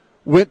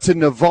 Went to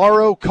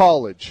Navarro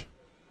College.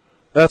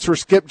 That's where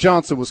Skip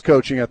Johnson was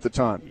coaching at the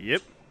time.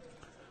 Yep.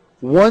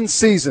 One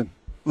season.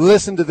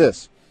 Listen to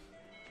this.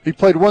 He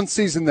played one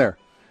season there.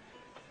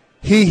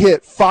 He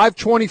hit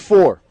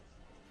 .524.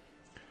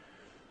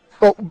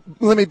 Oh,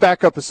 let me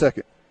back up a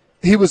second.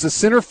 He was a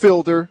center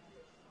fielder,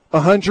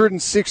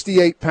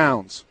 168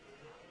 pounds.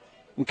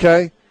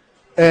 Okay?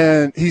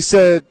 And he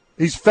said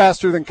he's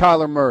faster than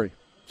Kyler Murray.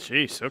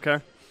 Jeez,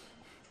 okay.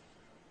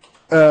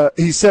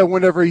 He said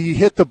whenever he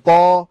hit the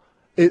ball,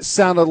 it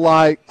sounded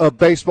like a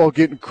baseball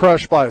getting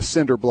crushed by a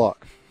cinder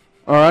block.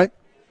 All right?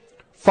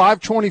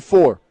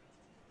 .524.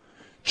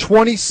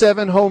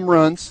 27 home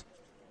runs,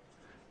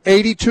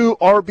 82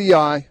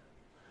 RBI,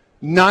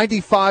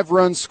 95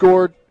 runs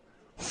scored,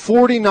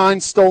 49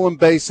 stolen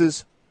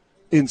bases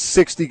in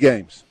 60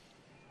 games.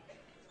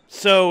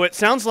 So it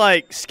sounds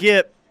like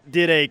Skip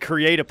did a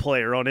create a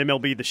player on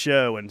MLB The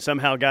Show and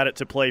somehow got it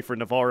to play for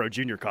Navarro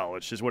Junior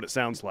College is what it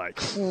sounds like.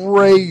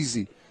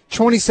 Crazy.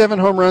 27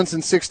 home runs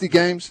in 60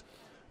 games,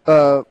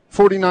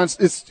 49.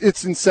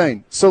 It's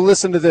insane. So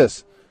listen to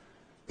this.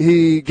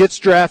 He gets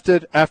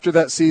drafted after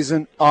that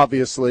season,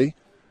 obviously,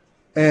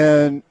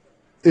 and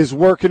is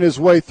working his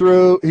way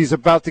through. He's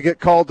about to get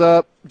called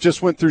up.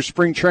 Just went through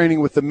spring training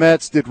with the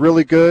Mets, did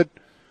really good.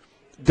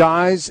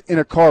 Dies in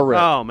a car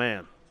wreck. Oh,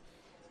 man.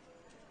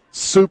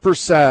 Super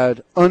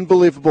sad,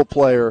 unbelievable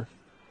player.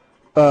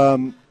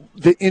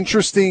 The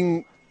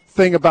interesting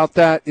thing about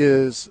that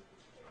is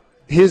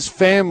his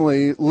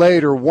family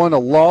later won a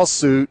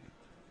lawsuit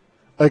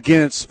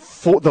against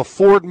the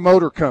Ford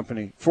Motor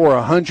Company for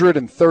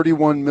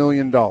 $131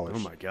 million. Oh,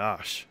 my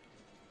gosh.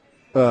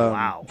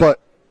 Wow. But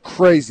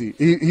crazy.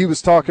 He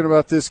was talking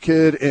about this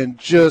kid and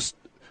just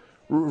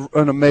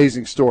an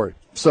amazing story.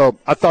 So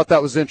I thought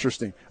that was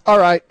interesting. All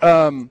right.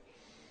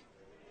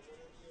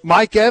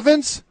 Mike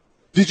Evans,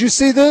 did you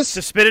see this?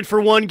 Suspended for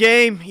one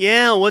game.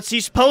 Yeah, what's he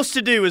supposed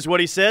to do is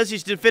what he says.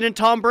 He's defending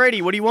Tom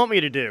Brady. What do you want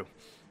me to do?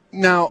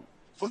 Now,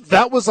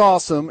 that was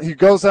awesome. He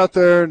goes out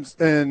there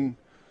and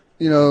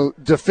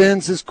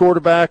defends his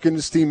quarterback and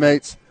his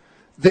teammates.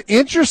 The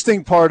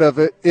interesting part of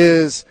it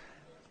is,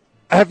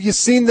 have you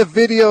seen the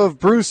video of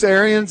Bruce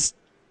Arians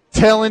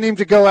telling him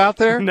to go out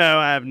there? No,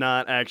 I have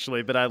not,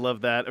 actually, but I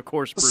love that. Of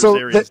course, Bruce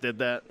Arians did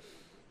that.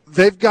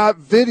 they've got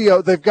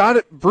video. They've got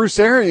it, Bruce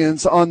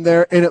Arians on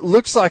there, and it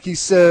looks like he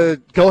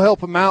said, go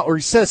help him out, or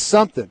he says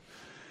something.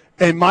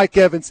 And Mike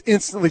Evans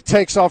instantly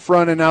takes off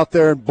running out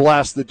there and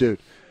blasts the dude.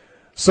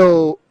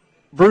 So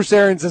Bruce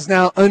Arians is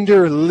now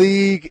under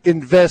league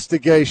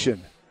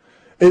investigation.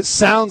 It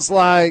sounds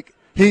like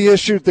he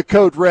issued the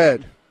code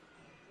red.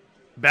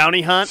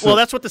 Bounty hunt? Well,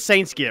 that's what the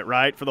Saints get,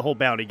 right, for the whole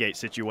Bounty Gate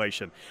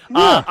situation.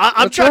 Yeah,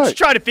 I'm trying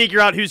to figure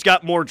out who's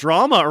got more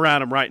drama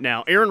around him right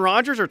now, Aaron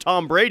Rodgers or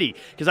Tom Brady,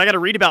 because I got to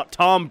read about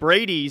Tom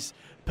Brady's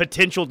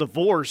potential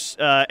divorce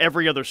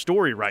every other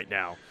story right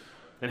now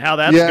and how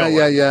that's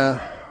going.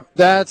 Yeah.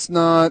 That's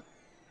not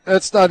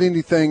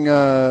anything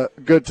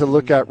good to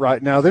look at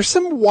right now. There's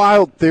some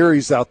wild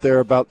theories out there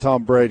about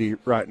Tom Brady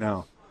right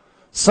now.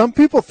 Some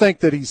people think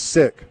that he's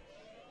sick.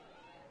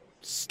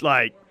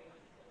 Like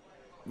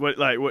what?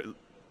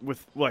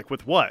 With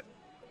what?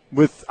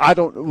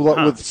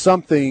 With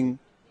something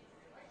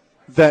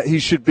that he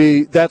should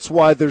be. That's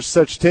why there's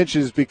such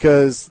tensions,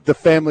 because the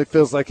family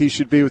feels like he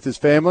should be with his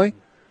family,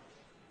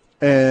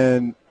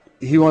 and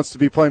he wants to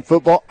be playing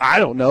football. I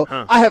don't know.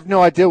 I have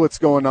no idea what's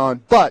going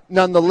on, but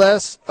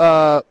nonetheless,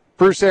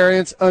 Bruce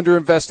Arians under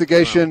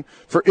investigation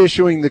for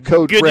issuing the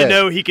code Good red. to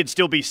know he could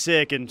still be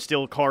sick and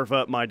still carve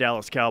up my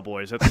Dallas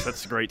Cowboys.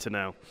 That's great to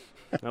know.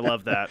 I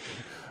love that.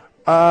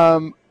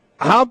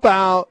 How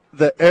about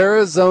the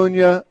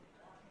Arizona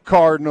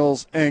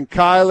Cardinals and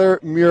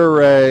Kyler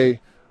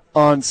Murray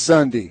on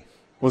Sunday?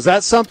 Was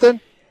that something?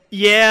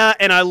 Yeah,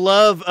 and I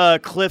love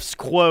Cliff's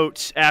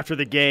quote after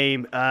the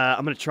game.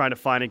 I'm going to try to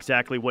find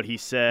exactly what he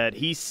said.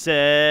 He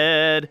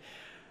said,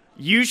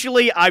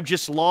 usually I've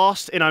just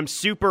lost and I'm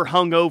super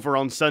hungover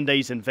on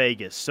Sundays in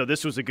Vegas, so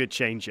this was a good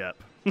change-up.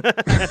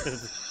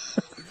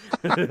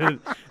 That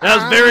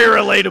was very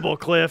relatable,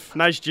 Cliff.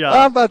 Nice job.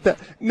 How about that?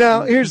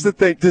 Now, here's the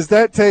thing. Does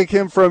that take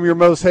him from your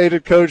most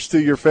hated coach to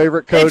your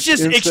favorite coach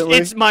instantly?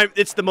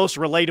 It's the most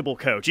relatable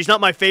coach. He's not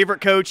my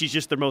favorite coach. He's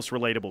just the most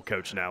relatable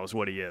coach now is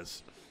what he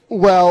is.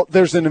 Well,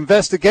 there's an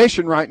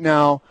investigation right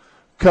now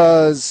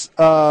because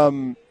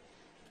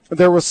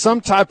there was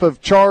some type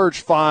of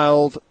charge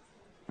filed.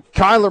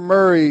 Kyler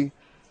Murray,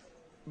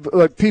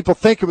 like people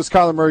think it was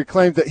Kyler Murray,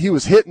 claimed that he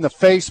was hit in the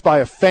face by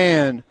a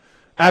fan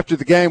after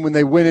the game when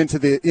they went into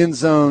the end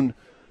zone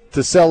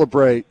to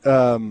celebrate.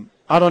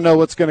 I don't know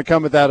what's going to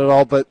come of that at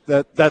all, but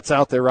that's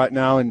out there right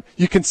now. And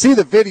you can see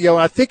the video.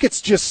 I think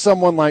it's just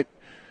someone like,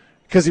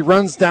 because he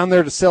runs down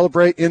there to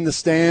celebrate in the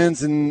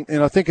stands, and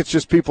I think it's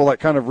just people like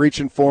kind of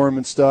reaching for him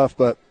and stuff,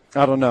 but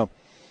I don't know.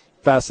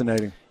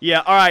 Fascinating.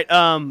 Yeah, all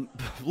right.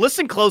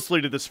 Listen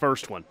closely to this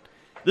first one.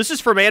 This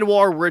is from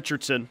Anwar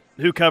Richardson,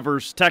 who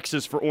covers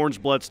Texas for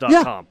OrangeBloods.com.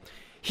 Yeah.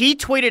 He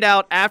tweeted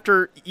out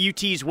after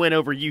UT's win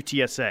over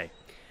UTSA,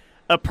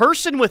 a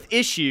person with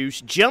issues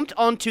jumped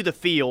onto the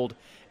field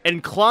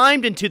and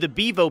climbed into the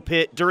Bevo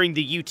pit during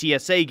the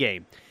UTSA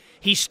game.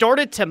 He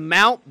started to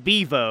mount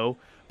Bevo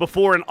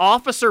before an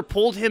officer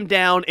pulled him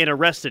down and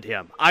arrested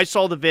him. I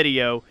saw the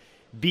video.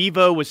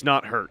 Bevo was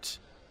not hurt.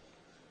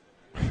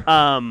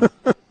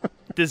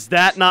 Does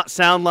that not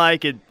sound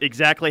like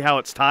exactly how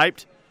it's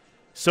typed?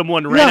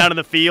 Someone ran out of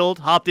the field,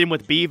 hopped in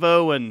with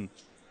Bevo, and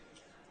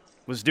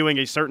was doing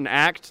a certain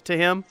act to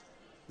him?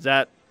 Is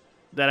that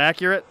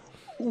accurate?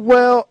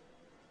 Well,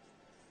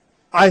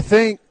 I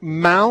think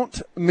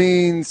mount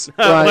means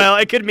well,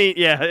 it could mean,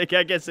 I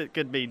guess it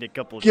could mean a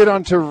couple of get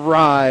on to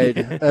ride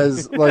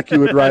as like you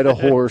would ride a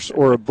horse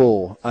or a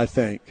bull, I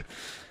think.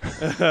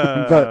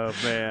 Oh,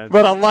 man.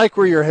 But I like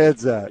where your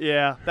head's at.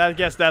 Yeah, I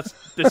guess that's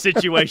the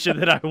situation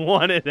that I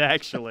wanted,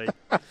 actually.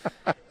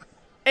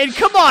 And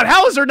come on,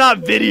 how is there not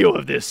video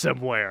of this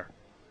somewhere?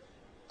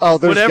 Oh,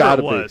 there's got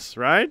to be. Whatever it was,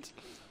 right?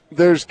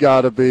 There's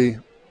got to be.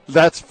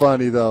 That's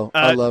funny, though.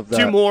 I love that.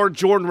 Two more.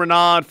 Jordan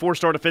Renaud,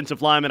 4-star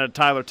defensive lineman at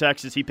Tyler,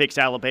 Texas. He picks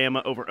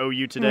Alabama over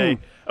OU today.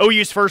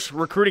 OU's first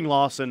recruiting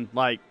loss in,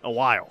 a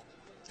while.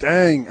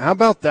 Dang, how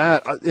about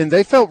that? And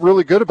they felt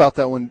really good about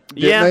that one,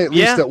 didn't they? At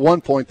least at one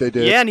point they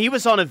did. Yeah, and he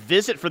was on a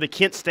visit for the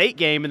Kent State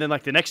game, and then,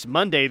 the next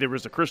Monday there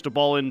was a crystal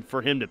ball in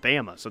for him to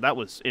Bama. So that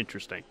was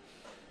interesting.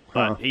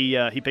 But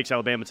he picks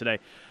Alabama today.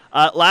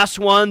 Last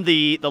one,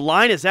 the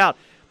line is out.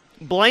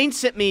 Blaine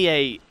sent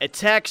me a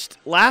text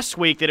last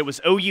week that it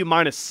was OU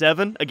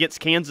 -7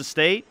 against Kansas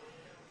State.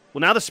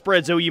 Well, now the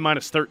spread's OU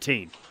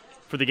 -13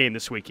 for the game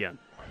this weekend.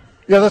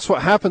 Yeah, that's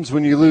what happens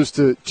when you lose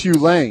to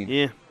Tulane.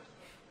 Yeah.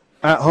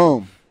 At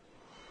home.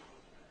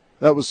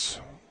 That was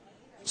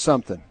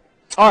something.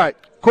 All right,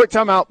 quick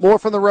timeout. More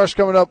from the Rush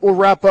coming up. We'll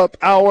wrap up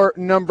hour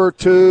number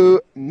 2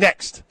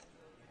 next.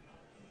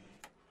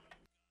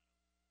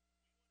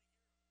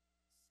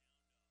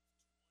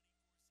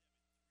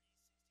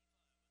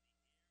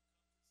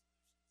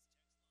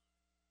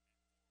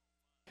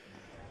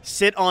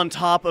 Sit on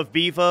top of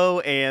Bevo,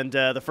 and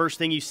the first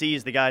thing you see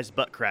is the guy's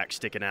butt crack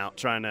sticking out,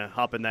 trying to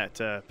hop in that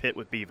pit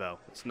with Bevo.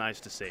 It's nice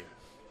to see.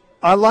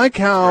 I like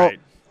how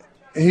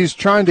he's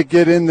trying to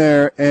get in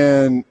there,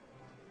 and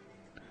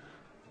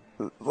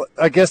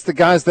I guess the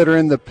guys that are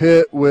in the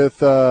pit with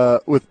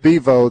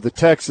Bevo, the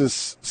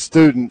Texas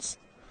students,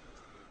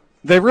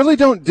 they really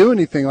don't do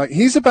anything. Like,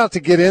 he's about to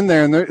get in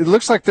there, and it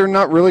looks like they're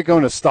not really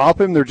going to stop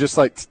him. They're just,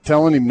 like,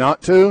 telling him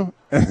not to,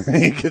 and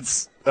he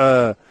gets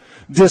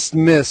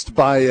dismissed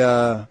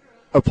by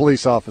a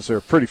police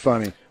officer. Pretty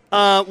funny.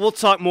 We'll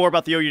talk more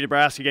about the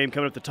OU-Nebraska game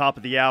coming up at the top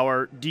of the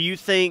hour. Do you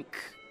think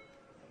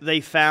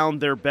they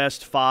found their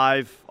best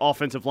 5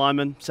 offensive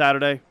linemen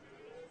Saturday?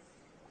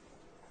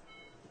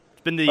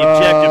 It's been the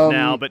objective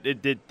now, but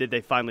did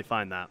they finally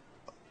find that?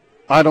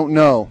 I don't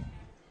know.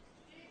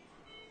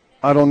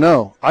 I don't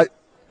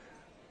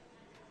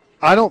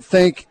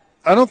think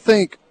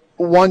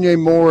Wanye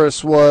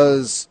Morris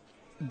was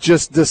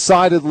just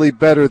decidedly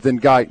better than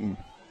Guyton.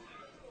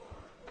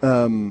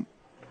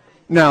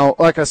 Now,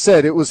 like I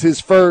said, it was his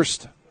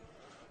first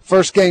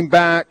game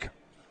back.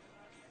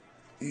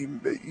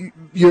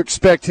 You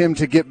expect him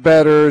to get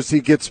better as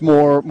he gets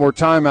more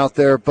time out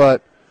there,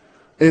 but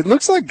it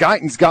looks like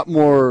Guyton's got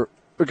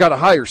a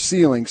higher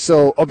ceiling.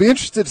 So I'll be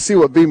interested to see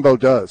what Bimbo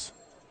does.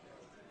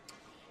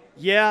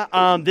 Yeah,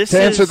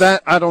 answer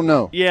that, I don't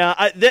know.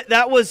 Yeah,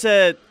 that was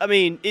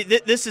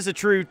this is a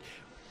true.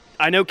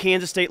 I know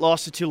Kansas State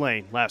lost to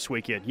Tulane last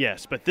weekend,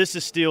 yes, but this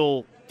is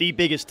still the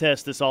biggest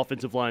test this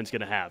offensive line is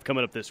going to have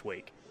coming up this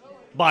week,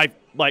 by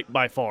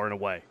far and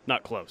away,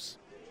 not close.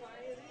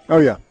 Oh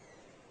yeah,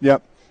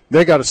 yep.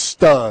 They got a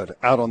stud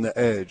out on the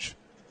edge,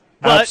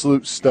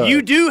 absolute stud.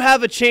 You do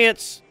have a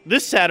chance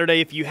this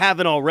Saturday, if you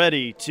haven't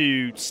already,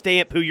 to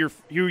stamp who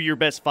your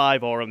best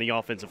 5 are on the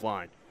offensive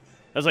line.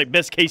 That's like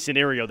best case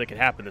scenario that could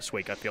happen this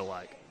week, I feel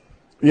like.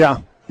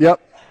 Yeah,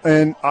 yep.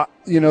 And,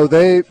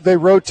 they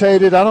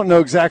rotated. I don't know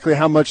exactly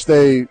how much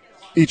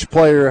each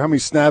player, how many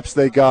snaps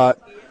they got,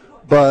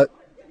 but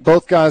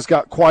both guys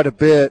got quite a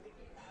bit.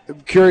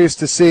 I'm curious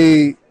to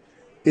see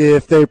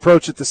if they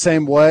approach it the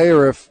same way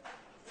or if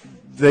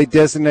they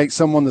designate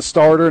someone the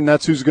starter, and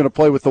that's who's going to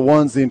play with the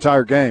ones the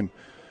entire game.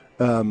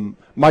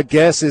 My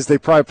guess is they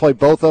probably play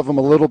both of them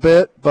a little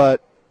bit,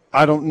 but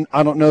I don't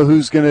know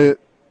who's going to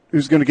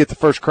get the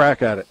first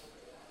crack at it.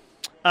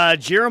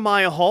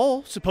 Jeremiah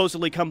Hall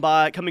supposedly coming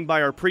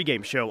by our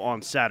pregame show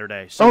on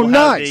Saturday. So we'll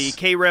nice. Have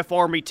the KREF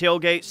Army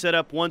tailgate set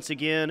up once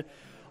again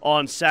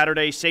on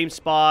Saturday. Same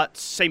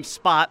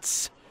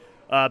spots.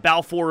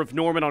 Balfour of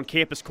Norman on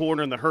Campus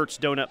Corner in the Hertz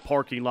Donut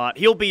parking lot.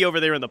 He'll be over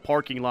there in the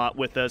parking lot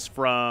with us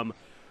from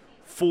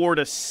 4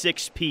 to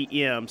 6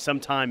 p.m.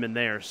 sometime in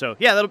there. So,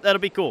 yeah, that'll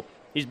be cool.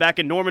 He's back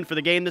in Norman for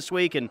the game this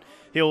week, and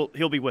he'll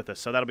be with us,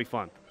 so that'll be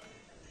fun.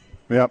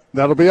 Yep,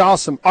 that'll be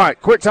awesome. All right,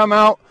 quick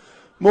timeout.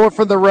 More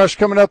from The Rush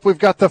coming up. We've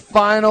got the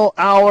final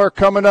hour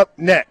coming up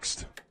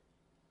next.